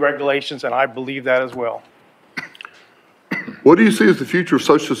away 3 regulations, and I believe that as well. What do you see as the future of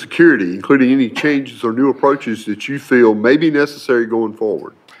Social Security, including any changes or new approaches that you feel may be necessary going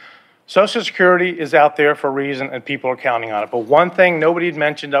forward? Social Security is out there for a reason, and people are counting on it. But one thing nobody had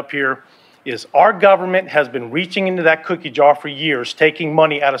mentioned up here is our government has been reaching into that cookie jar for years, taking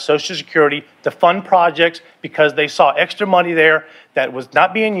money out of Social Security to fund projects because they saw extra money there that was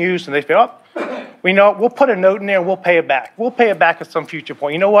not being used, and they felt, oh, we know, we'll put a note in there and we'll pay it back. We'll pay it back at some future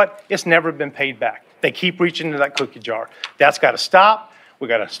point. You know what? It's never been paid back. They keep reaching into that cookie jar. That's got to stop. We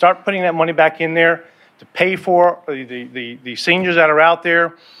got to start putting that money back in there to pay for the seniors that are out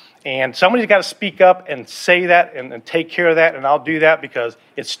there. And somebody's got to speak up and say that and take care of that, and I'll do that because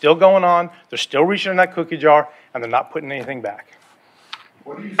it's still going on. They're still reaching in that cookie jar, and they're not putting anything back.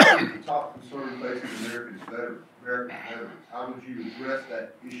 What do you see as the top concern facing American veterans? How would you address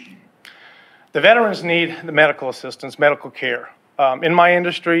that issue? The veterans need the medical assistance, medical care. In my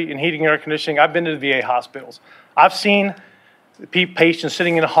industry, in heating and air conditioning, I've been to the VA hospitals. I've seen patients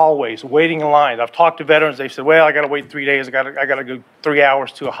sitting in the hallways, waiting in line. I've talked to veterans. They said, well, I got to wait 3 days. I got to go 3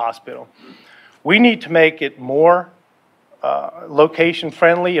 hours to a hospital. We need to make it more location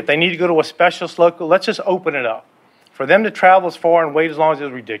friendly. If they need to go to a specialist local, let's just open it up. For them to travel as far and wait as long as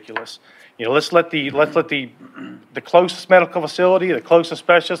is ridiculous. You know, let's let the closest medical facility, the closest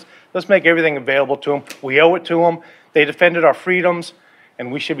specialist, let's make everything available to them. We owe it to them. They defended our freedoms, and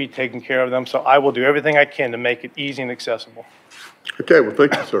we should be taking care of them. So I will do everything I can to make it easy and accessible. Okay, well,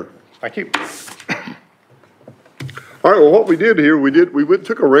 thank you, sir. Thank you. All right, well, what we did here, we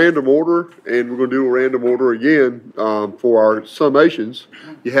took a random order, and we're going to do a random order again for our summations.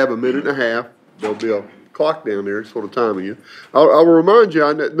 You have a minute and a half. There'll be a clock down there sort of timing you. I will remind you,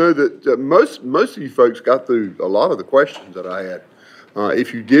 I know that most of you folks got through a lot of the questions that I had.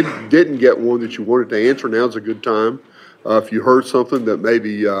 If you didn't get one that you wanted to answer, now's a good time. If you heard something that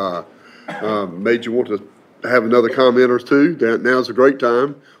maybe made you want to have another comment or two, now's a great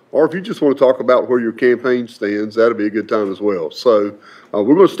time. Or if you just want to talk about where your campaign stands, that'll be a good time as well. So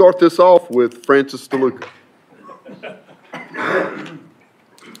we're going to start this off with Francis DeLuca.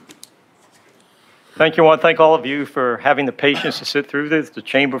 Thank you. I want to thank all of you for having the patience to sit through this, the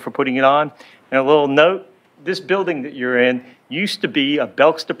chamber for putting it on. And a little note, this building that you're in used to be a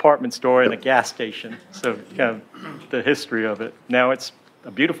Belk's department store and a gas station. So kind of the history of it. Now it's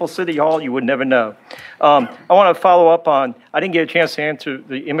a beautiful city hall you would never know. I want to follow up on, I didn't get a chance to answer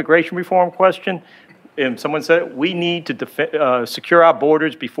the immigration reform question. Someone said we need to secure our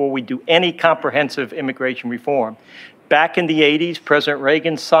borders before we do any comprehensive immigration reform. Back in the 80s, President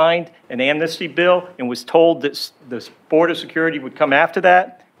Reagan signed an amnesty bill and was told that the border security would come after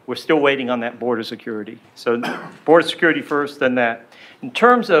that. We're still waiting on that border security. So border security first, then that. In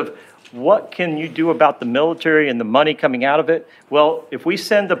terms of what can you do about the military and the money coming out of it? Well, if we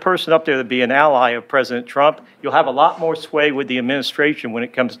send a person up there to be an ally of President Trump, you'll have a lot more sway with the administration when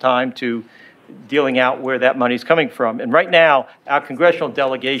it comes time to dealing out where that money's coming from. And right now, our congressional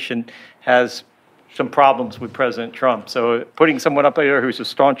delegation has some problems with President Trump. So putting someone up there who's a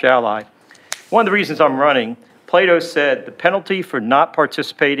staunch ally. One of the reasons I'm running, Plato said the penalty for not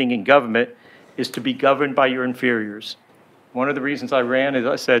participating in government is to be governed by your inferiors. One of the reasons I ran is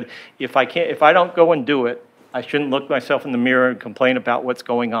I said, if I don't go and do it, I shouldn't look myself in the mirror and complain about what's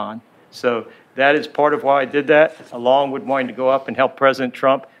going on. So that is part of why I did that, along with wanting to go up and help President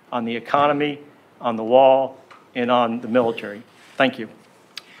Trump on the economy, on the wall, and on the military. Thank you.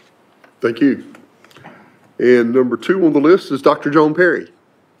 Thank you. And number 2 on the list is Dr. Joan Perry.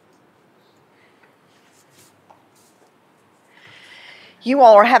 You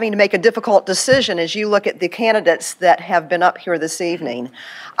all are having to make a difficult decision as you look at the candidates that have been up here this evening.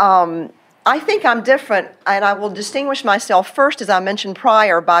 I think I'm different, and I will distinguish myself first, as I mentioned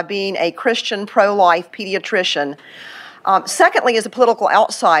prior, by being a Christian pro-life pediatrician. Secondly, as a political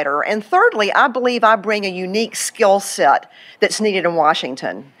outsider. And thirdly, I believe I bring a unique skill set that's needed in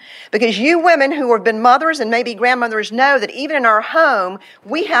Washington. Because you women who have been mothers and maybe grandmothers know that even in our home,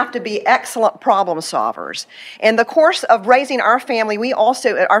 we have to be excellent problem solvers. In the course of raising our family,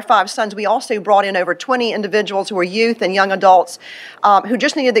 our 5 sons, we also brought in over 20 individuals who were youth and young adults who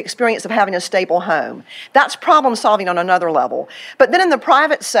just needed the experience of having a stable home. That's problem solving on another level. But then in the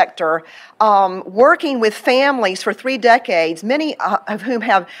private sector, working with families for 3 decades, many of whom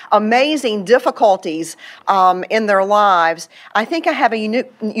have amazing difficulties in their lives, I think I have a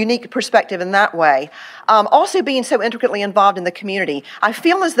unique perspective in that way. Also being so intricately involved in the community, I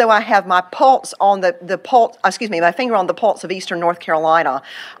feel as though I have my pulse on my finger on the pulse of Eastern North Carolina.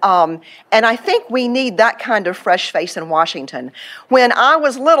 And I think we need that kind of fresh face in Washington. When I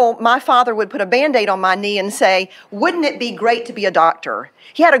was little, my father would put a Band-Aid on my knee and say, "Wouldn't it be great to be a doctor?"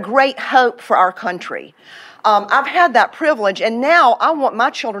 He had a great hope for our country. I've had that privilege, and now I want my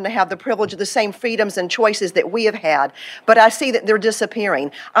children to have the privilege of the same freedoms and choices that we have had, but I see that they're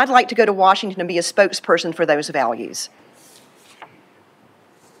disappearing. I'd like to go to Washington and be a spokesperson for those values.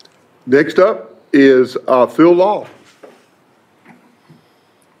 Next up is Phil Law.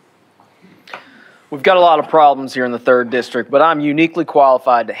 We've got a lot of problems here in the 3rd District, but I'm uniquely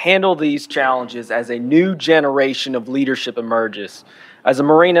qualified to handle these challenges as a new generation of leadership emerges. As a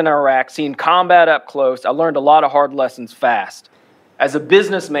Marine in Iraq, seeing combat up close, I learned a lot of hard lessons fast. As a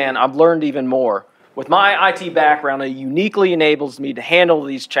businessman, I've learned even more. With my IT background, it uniquely enables me to handle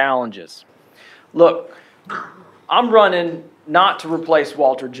these challenges. Look, I'm running not to replace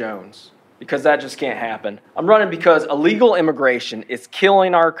Walter Jones, because that just can't happen. I'm running because illegal immigration is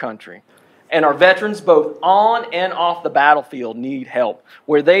killing our country. And our veterans, both on and off the battlefield, need help,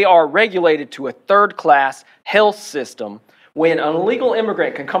 where they are regulated to a 3rd-class health system when an illegal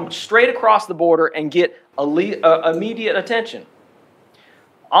immigrant can come straight across the border and get immediate attention.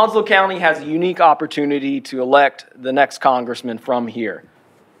 Onslow County has a unique opportunity to elect the next congressman from here.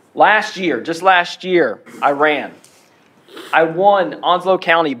 Just last year, I ran. I won Onslow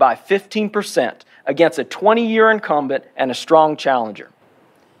County by 15% against a 20-year incumbent and a strong challenger.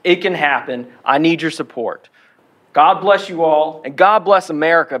 It can happen. I need your support. God bless you all, and God bless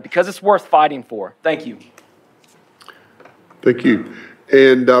America, because it's worth fighting for. Thank you. Thank you.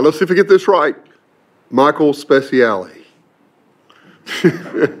 And let's see if we get this right. Michael Speciale.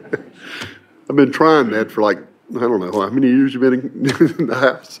 I've been trying that for I don't know, how many years you've been in the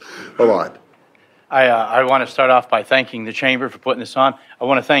House? A lot. I want to start off by thanking the Chamber for putting this on. I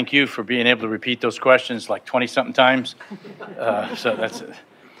want to thank you for being able to repeat those questions like 20-something times. So that's it.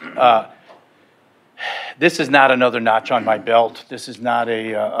 This is not another notch on my belt. This is not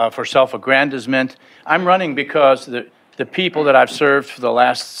for self-aggrandizement. I'm running because the people that I've served for the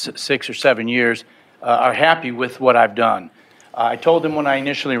last 6 or 7 years are happy with what I've done. I told them when I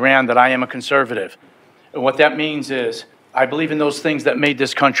initially ran that I am a conservative. And what that means is I believe in those things that made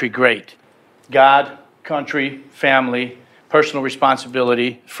this country great: God, country, family, personal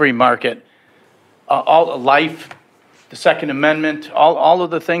responsibility, free market, all life, the Second Amendment, all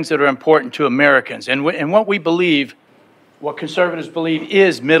of the things that are important to Americans. And what we believe, what conservatives believe,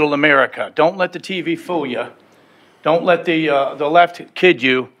 is middle America. Don't let the TV fool you. Don't let the left kid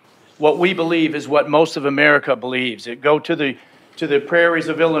you. What we believe is what most of America believes. Go to the prairies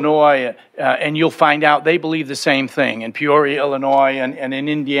of Illinois, and you'll find out they believe the same thing. In Peoria, Illinois, and in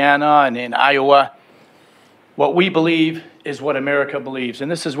Indiana, and in Iowa. What we believe is what America believes, and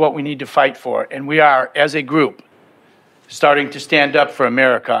this is what we need to fight for. And we are, as a group, starting to stand up for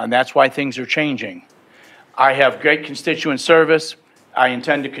America, and that's why things are changing. I have great constituent service. I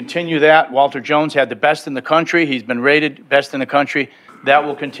intend to continue that. Walter Jones had the best in the country. He's been rated best in the country. That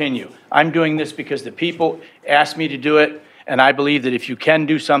will continue. I'm doing this because the people asked me to do it, and I believe that if you can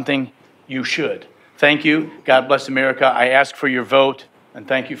do something, you should. Thank you. God bless America. I ask for your vote, and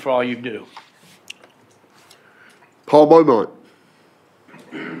thank you for all you do. Paul Beaumont.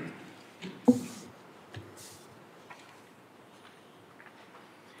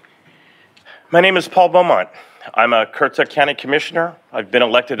 My name is Paul Beaumont. I'm a Currituck County Commissioner. I've been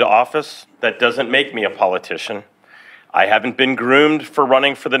elected to office. That doesn't make me a politician. I haven't been groomed for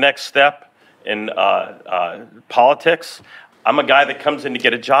running for the next step in politics. I'm a guy that comes in to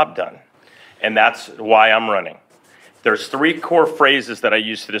get a job done, and that's why I'm running. There's 3 core phrases that I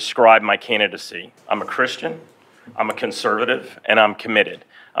use to describe my candidacy. I'm a Christian, I'm a conservative, and I'm committed.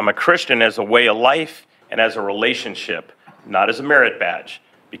 I'm a Christian as a way of life and as a relationship, not as a merit badge.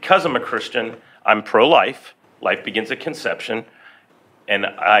 Because I'm a Christian, I'm pro-life. Life begins at conception. and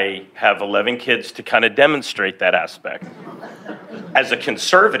I have 11 kids to kind of demonstrate that aspect. As a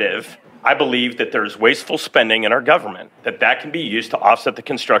conservative, I believe that there's wasteful spending in our government, that can be used to offset the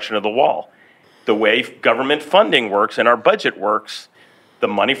construction of the wall. The way government funding works and our budget works, the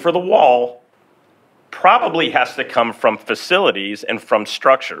money for the wall probably has to come from facilities and from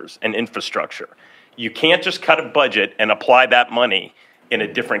structures and infrastructure. You can't just cut a budget and apply that money in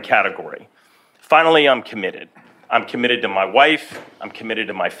a different category. Finally, I'm committed. I'm committed to my wife, I'm committed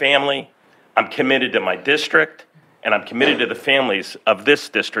to my family, I'm committed to my district, and I'm committed to the families of this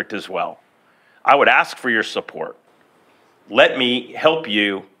district as well. I would ask for your support. Let me help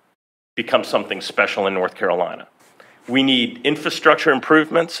you become something special in North Carolina. We need infrastructure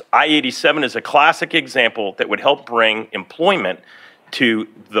improvements. I-87 is a classic example that would help bring employment to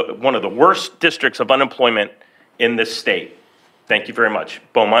one of the worst districts of unemployment in this state. Thank you very much.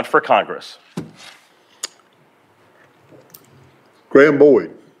 Beaumont for Congress. Graham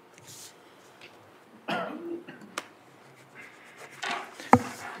Boyd.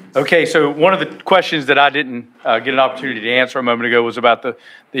 Okay, so one of the questions that I didn't get an opportunity to answer a moment ago was about the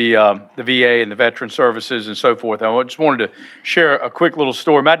VA and the veteran services and so forth. I just wanted to share a quick little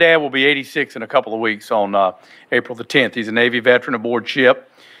story. My dad will be 86 in a couple of weeks on April the 10th. He's a Navy veteran aboard ship,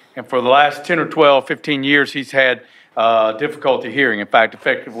 and for the last 10 or 12, 15 years, he's had difficulty hearing. In fact,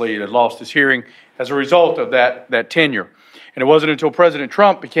 effectively lost his hearing as a result of that tenure. And it wasn't until President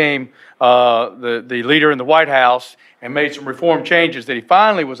Trump became the leader in the White House and made some reform changes that he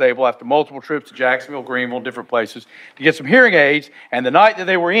finally was able, after multiple trips to Jacksonville, Greenville, different places, to get some hearing aids. And the night that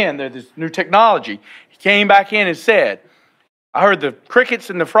they were in, this new technology, he came back in and said, I heard the crickets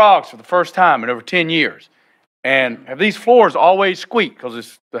and the frogs for the first time in over 10 years. And have these floors always squeak? Because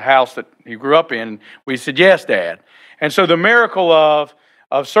it's the house that he grew up in. We said, yes, Dad. And so the miracle of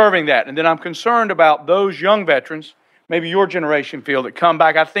serving that. And then I'm concerned about those young veterans, maybe your generation feel, that come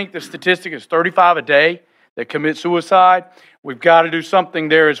back. I think the statistic is 35 a day that commit suicide. We've got to do something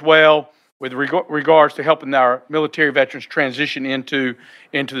there as well with regards to helping our military veterans transition into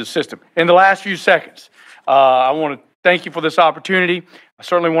the system. In the last few seconds, I want to thank you for this opportunity. I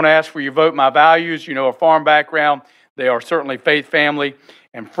certainly want to ask for your vote. My values, a farm background, they are certainly faith, family,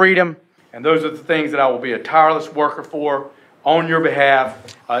 and freedom. And those are the things that I will be a tireless worker for on your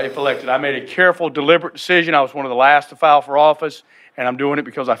behalf if elected. I made a careful, deliberate decision. I was one of the last to file for office, and I'm doing it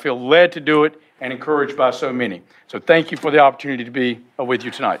because I feel led to do it and encouraged by so many. So thank you for the opportunity to be with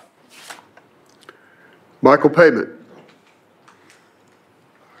you tonight. Michael Payment.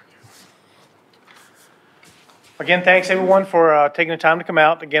 Again, thanks everyone for taking the time to come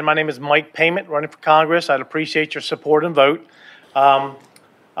out. Again, my name is Mike Payment, running for Congress. I'd appreciate your support and vote.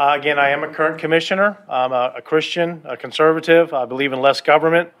 Again, I am a current commissioner. I'm a Christian, a conservative. I believe in less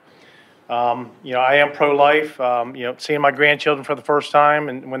government. I am pro-life. Seeing my grandchildren for the first time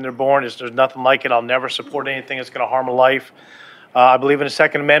and when they're born, there's nothing like it. I'll never support anything that's going to harm a life. I believe in the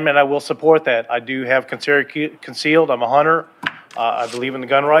Second Amendment. I will support that. I do have concealed. I'm a hunter. I believe in the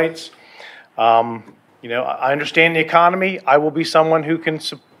gun rights. I understand the economy. I will be someone who can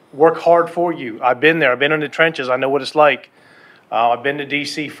work hard for you. I've been there. I've been in the trenches. I know what it's like. I've been to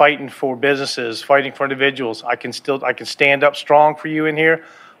D.C. fighting for businesses, fighting for individuals. I can stand up strong for you in here.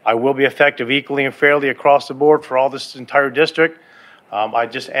 I will be effective equally and fairly across the board for all this entire district. I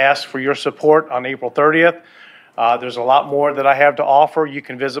just ask for your support on April 30th. There's a lot more that I have to offer. You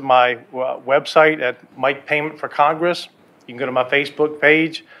can visit my website at Mike Payment for Congress. You can go to my Facebook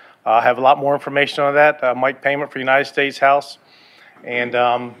page. I have a lot more information on that, Mike Payment for United States House. And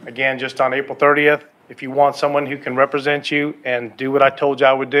again, just on April 30th, if you want someone who can represent you and do what I told you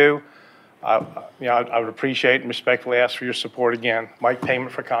I would do, I would appreciate and respectfully ask for your support again. Mike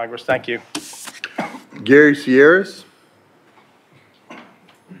Payment for Congress. Thank you. Gary Sierras.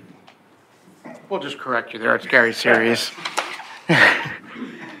 We'll just correct you there. It's Gary Sierras.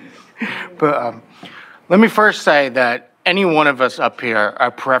 But let me first say that any one of us up here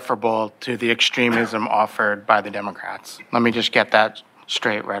are preferable to the extremism offered by the Democrats. Let me just get that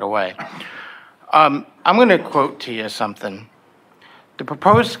straight right away. I'm going to quote to you something. The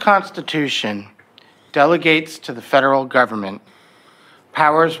proposed Constitution delegates to the federal government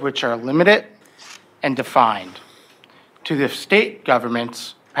powers which are limited and defined, to the state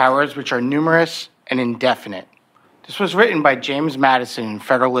governments powers which are numerous and indefinite. This was written by James Madison in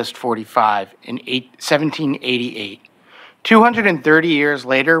Federalist 45 in 1788. 230 years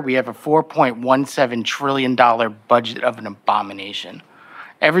later, we have a $4.17 trillion budget of an abomination.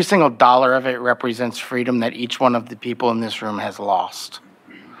 Every single dollar of it represents freedom that each one of the people in this room has lost.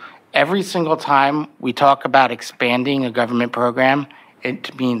 Every single time we talk about expanding a government program,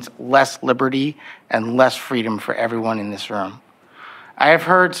 it means less liberty and less freedom for everyone in this room. I have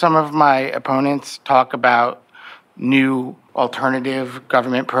heard some of my opponents talk about new alternative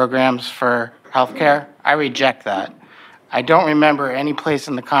government programs for healthcare. I reject that. I don't remember any place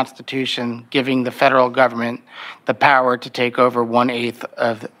in the Constitution giving the federal government the power to take over 1/8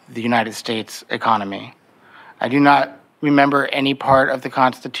 of the United States economy. I do not remember any part of the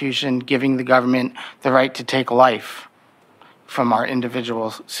Constitution giving the government the right to take life from our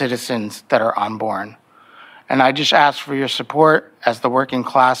individual citizens that are unborn. And I just ask for your support as the working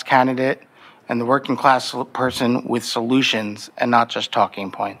class candidate and the working class person with solutions and not just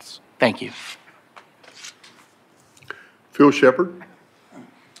talking points. Thank you. Phil Shepard.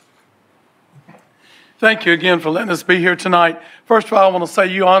 Thank you again for letting us be here tonight. First of all, I want to say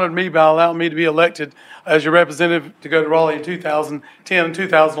you honored me by allowing me to be elected as your representative to go to Raleigh in 2010 and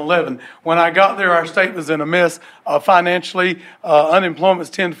 2011. When I got there, our state was in a mess financially. Unemployment was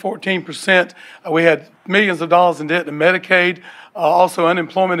 10 to 14%. We had millions of dollars in debt to Medicaid, also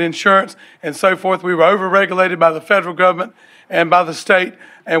unemployment insurance, and so forth. We were overregulated by the federal government and by the state.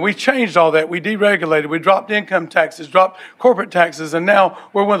 And we changed all that. We deregulated. We dropped income taxes, dropped corporate taxes, and now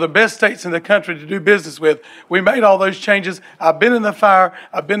we're one of the best states in the country to do business with. We made all those changes. I've been in the fire.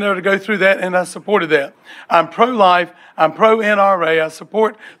 I've been there to go through that, and I supported that. I'm pro-life. I'm pro-NRA. I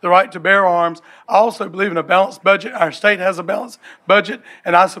support the right to bear arms. I also believe in a balanced budget. Our state has a balanced budget,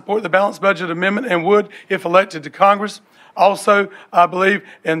 and I support the balanced budget amendment and would if elected to Congress. Also, I believe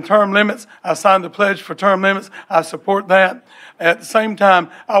in term limits. I signed the pledge for term limits. I support that. At the same time,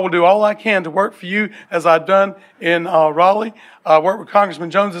 I will do all I can to work for you as I've done in Raleigh. I work with Congressman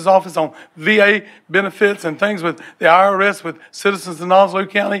Jones's office on VA benefits and things with the IRS, with citizens in Onslow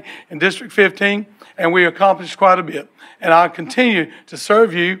County and District 15, and we accomplished quite a bit. And I continue to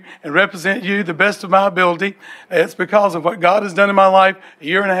serve you and represent you the best of my ability. It's because of what God has done in my life. A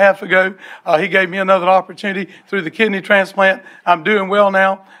year and a half ago, He gave me another opportunity through the kidney transplant. I'm doing well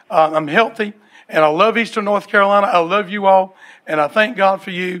now. I'm healthy, and I love Eastern North Carolina. I love you all, and I thank God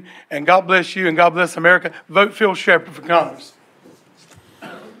for you, and God bless you, and God bless America. Vote Phil Shepard for Congress.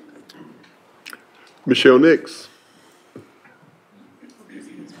 Michelle Nix.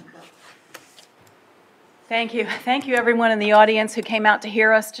 Thank you. Thank you, everyone in the audience who came out to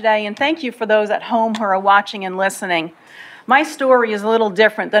hear us today, and thank you for those at home who are watching and listening. My story is a little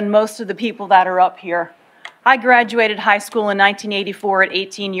different than most of the people that are up here. I graduated high school in 1984 at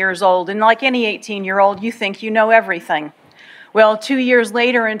 18 years old, and like any 18-year-old, you think you know everything. Well, 2 years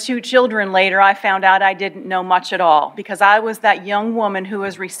later and 2 children later, I found out I didn't know much at all because I was that young woman who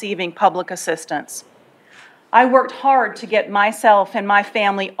was receiving public assistance. I worked hard to get myself and my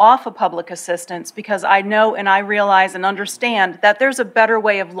family off of public assistance because I know and I realize and understand that there's a better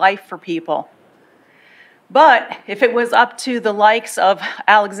way of life for people. But if it was up to the likes of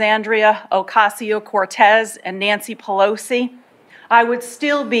Alexandria Ocasio-Cortez and Nancy Pelosi, I would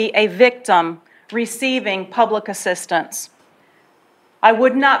still be a victim receiving public assistance. I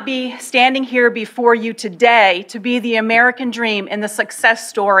would not be standing here before you today to be the American dream and the success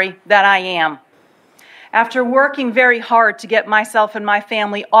story that I am. After working very hard to get myself and my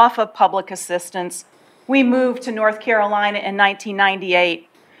family off of public assistance, we moved to North Carolina in 1998.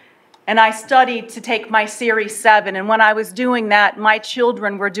 And I studied to take my Series 7. And when I was doing that, my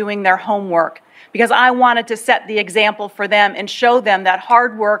children were doing their homework because I wanted to set the example for them and show them that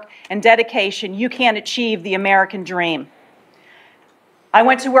hard work and dedication, you can achieve the American dream. I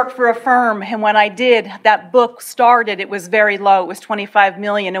went to work for a firm, and when I did, that book started, it was very low. It was $25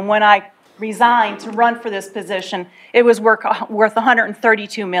 million. And when I resigned to run for this position, it was worth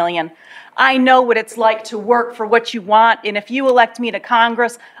 $132 million. I know what it's like to work for what you want, and if you elect me to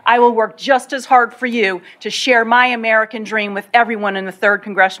Congress, I will work just as hard for you to share my American dream with everyone in the 3rd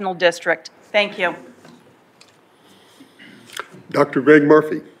Congressional District. Thank you. Dr. Greg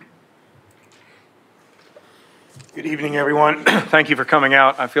Murphy. Good evening, everyone. Thank you for coming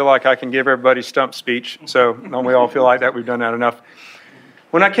out. I feel like I can give everybody stump speech, so don't we all feel like that? We've done that enough.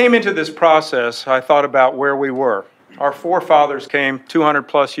 When I came into this process, I thought about where we were. Our forefathers came 200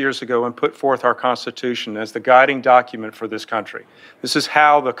 plus years ago and put forth our Constitution as the guiding document for this country. This is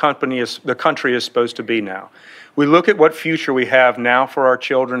how the country is supposed to be now. We look at what future we have now for our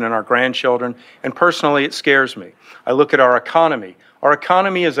children and our grandchildren, and personally it scares me. I look at our economy. Our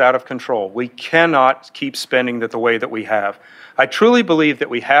economy is out of control. We cannot keep spending the way that we have. I truly believe that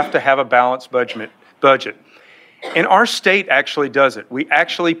we have to have a balanced budget. And our state actually does it. We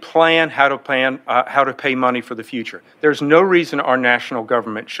actually plan how to pay money for the future. There's no reason our national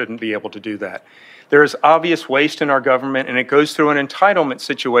government shouldn't be able to do that. There is obvious waste in our government, and it goes through an entitlement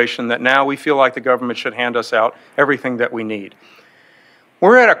situation that now we feel like the government should hand us out everything that we need.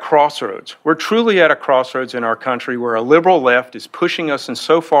 We're at a crossroads. We're truly at a crossroads in our country where a liberal left is pushing us in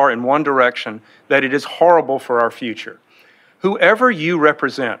so far in one direction that it is horrible for our future. Whoever you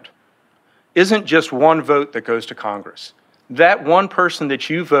represent isn't just one vote that goes to Congress. That one person that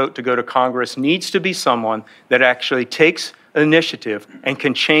you vote to go to Congress needs to be someone that actually takes initiative and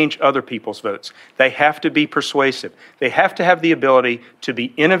can change other people's votes. They have to be persuasive. They have to have the ability to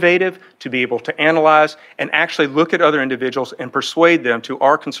be innovative, to be able to analyze, and actually look at other individuals and persuade them to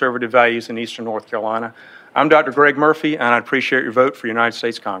our conservative values in Eastern North Carolina. I'm Dr. Greg Murphy, and I appreciate your vote for United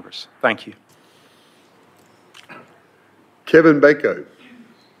States Congress. Thank you. Kevin Bako.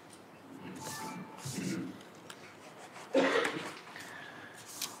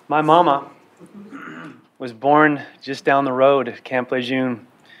 My mama was born just down the road at Camp Lejeune,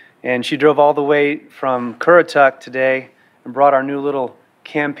 and she drove all the way from Currituck today and brought our new little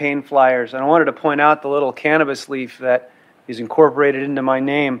campaign flyers. And I wanted to point out the little cannabis leaf that is incorporated into my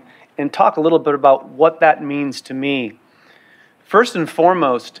name and talk a little bit about what that means to me. First and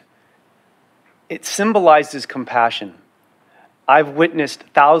foremost, it symbolizes compassion. I've witnessed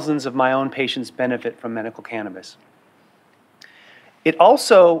thousands of my own patients benefit from medical cannabis. It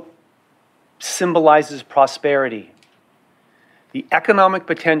also symbolizes prosperity. The economic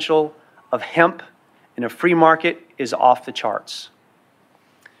potential of hemp in a free market is off the charts.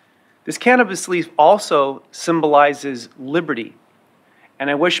 This cannabis leaf also symbolizes liberty.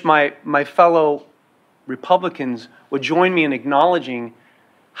 And I wish my fellow Republicans would join me in acknowledging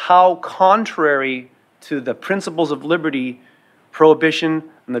how contrary to the principles of liberty, prohibition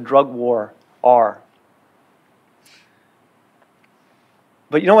and the drug war are.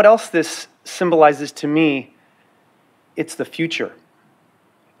 But you know what else this symbolizes to me? It's the future.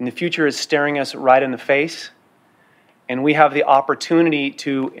 And the future is staring us right in the face. And we have the opportunity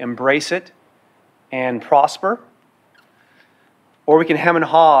to embrace it and prosper. Or we can hem and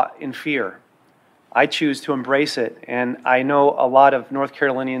haw in fear. I choose to embrace it. And I know a lot of North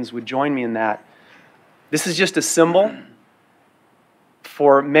Carolinians would join me in that. This is just a symbol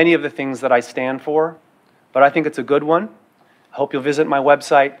for many of the things that I stand for. But I think it's a good one. I hope you'll visit my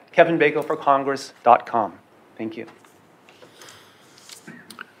website, kevinbakoforcongress.com. Thank you.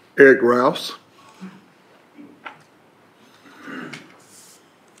 Eric Rouse.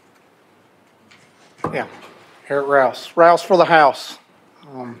 Yeah, Eric Rouse. Rouse for the house.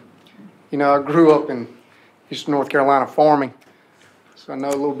 You know, I grew up in Eastern North Carolina farming, so I know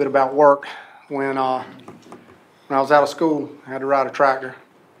a little bit about work. When I was out of school, I had to ride a tractor.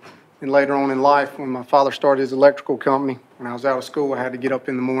 And later on in life, when my father started his electrical company, when I was out of school, I had to get up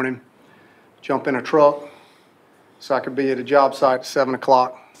in the morning, jump in a truck, so I could be at a job site at 7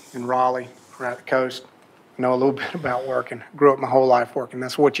 o'clock in Raleigh or at the coast. I know a little bit about working. Grew up my whole life working.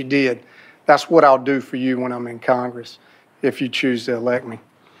 That's what you did. That's what I'll do for you when I'm in Congress, if you choose to elect me.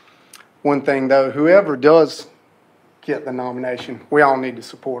 One thing, though, whoever does get the nomination, we all need to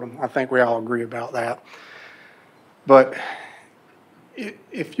support them. I think we all agree about that. But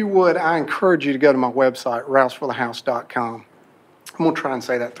if you would, I encourage you to go to my website, rouseforthehouse.com. I'm going to try and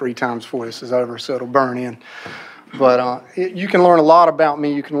say that 3 times before this is over so it'll burn in. But you can learn a lot about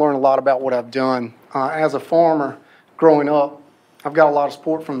me. You can learn a lot about what I've done. As a farmer growing up, I've got a lot of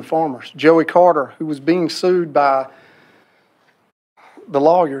support from the farmers. Joey Carter, who was being sued by the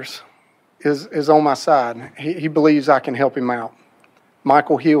lawyers, is on my side. He believes I can help him out.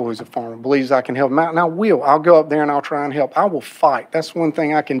 Michael Hill, who's a farmer, believes I can help him out, and I will. I'll go up there and I'll try and help. I will fight. That's one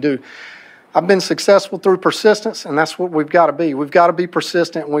thing I can do. I've been successful through persistence, and that's what we've got to be. We've got to be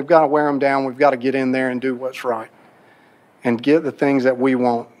persistent, and we've got to wear them down. We've got to get in there and do what's right and get the things that we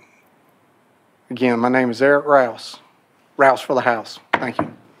want. Again, my name is Eric Rouse. Rouse for the house. Thank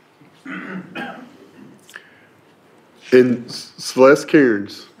you. And Celeste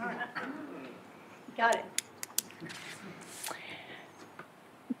Cairns. Got it.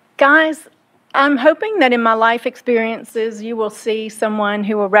 Guys, I'm hoping that in my life experiences you will see someone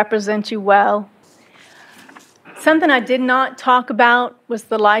who will represent you well. Something I did not talk about was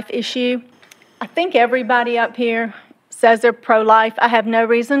the life issue. I think everybody up here says they're pro-life. I have no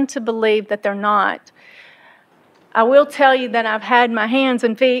reason to believe that they're not. I will tell you that I've had my hands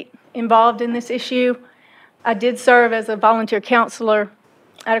and feet involved in this issue. I did serve as a volunteer counselor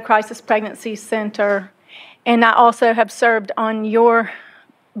at a crisis pregnancy center, and I also have served on your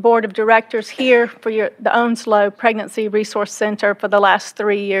board of directors here for the Onslow Pregnancy Resource Center for the last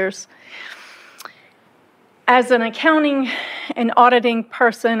 3 years. As an accounting and auditing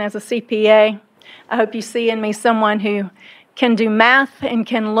person, as a CPA, I hope you see in me someone who can do math and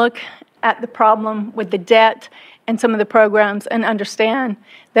can look at the problem with the debt and some of the programs and understand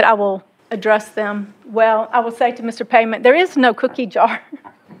that I will address them. Well, I will say to Mr. Payment, there is no cookie jar.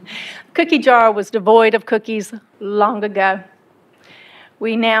 Cookie jar was devoid of cookies long ago.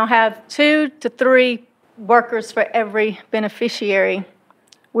 We now have 2 to 3 workers for every beneficiary.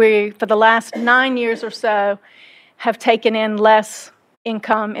 We, for the last 9 years or so, have taken in less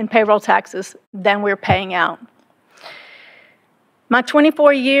income in payroll taxes than we're paying out. My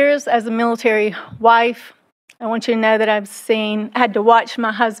 24 years as a military wife, I want you to know that I had to watch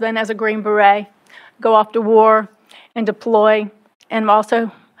my husband as a Green Beret go off to war and deploy, and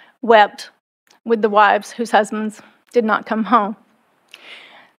also wept with the wives whose husbands did not come home.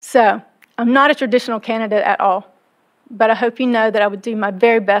 So, I'm not a traditional candidate at all, but I hope you know that I would do my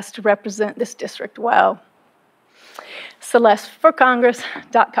very best to represent this district well.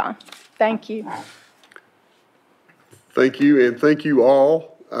 CelesteForCongress.com. Thank you. Thank you, and thank you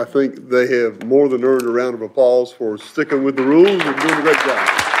all. I think they have more than earned a round of applause for sticking with the rules and doing a great job.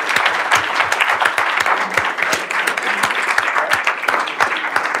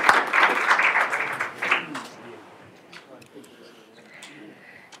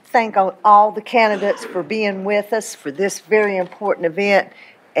 Thank all the candidates for being with us for this very important event.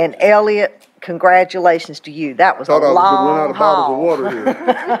 And Elliot, congratulations to you. That was a long haul. Run out of bottles of water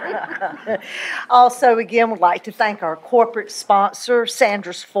here. Also, again, we'd like to thank our corporate sponsor,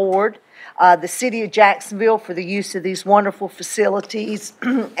 Sanders Ford, the City of Jacksonville for the use of these wonderful facilities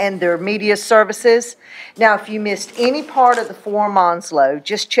and their media services. Now, if you missed any part of the Forum Onslow,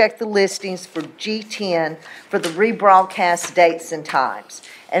 just check the listings for G10 for the rebroadcast dates and times.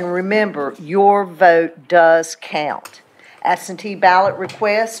 And remember, your vote does count. Absentee ballot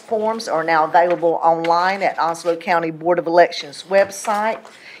request forms are now available online at Onslow County Board of Elections website.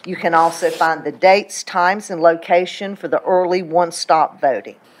 You can also find the dates, times, and location for the early one-stop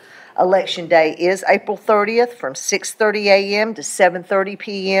voting. Election Day is April 30th from 6:30 a.m. to 7:30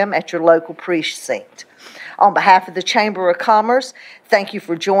 p.m. at your local precinct. On behalf of the Chamber of Commerce, thank you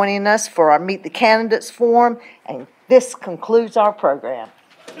for joining us for our Meet the Candidates Forum, and this concludes our program.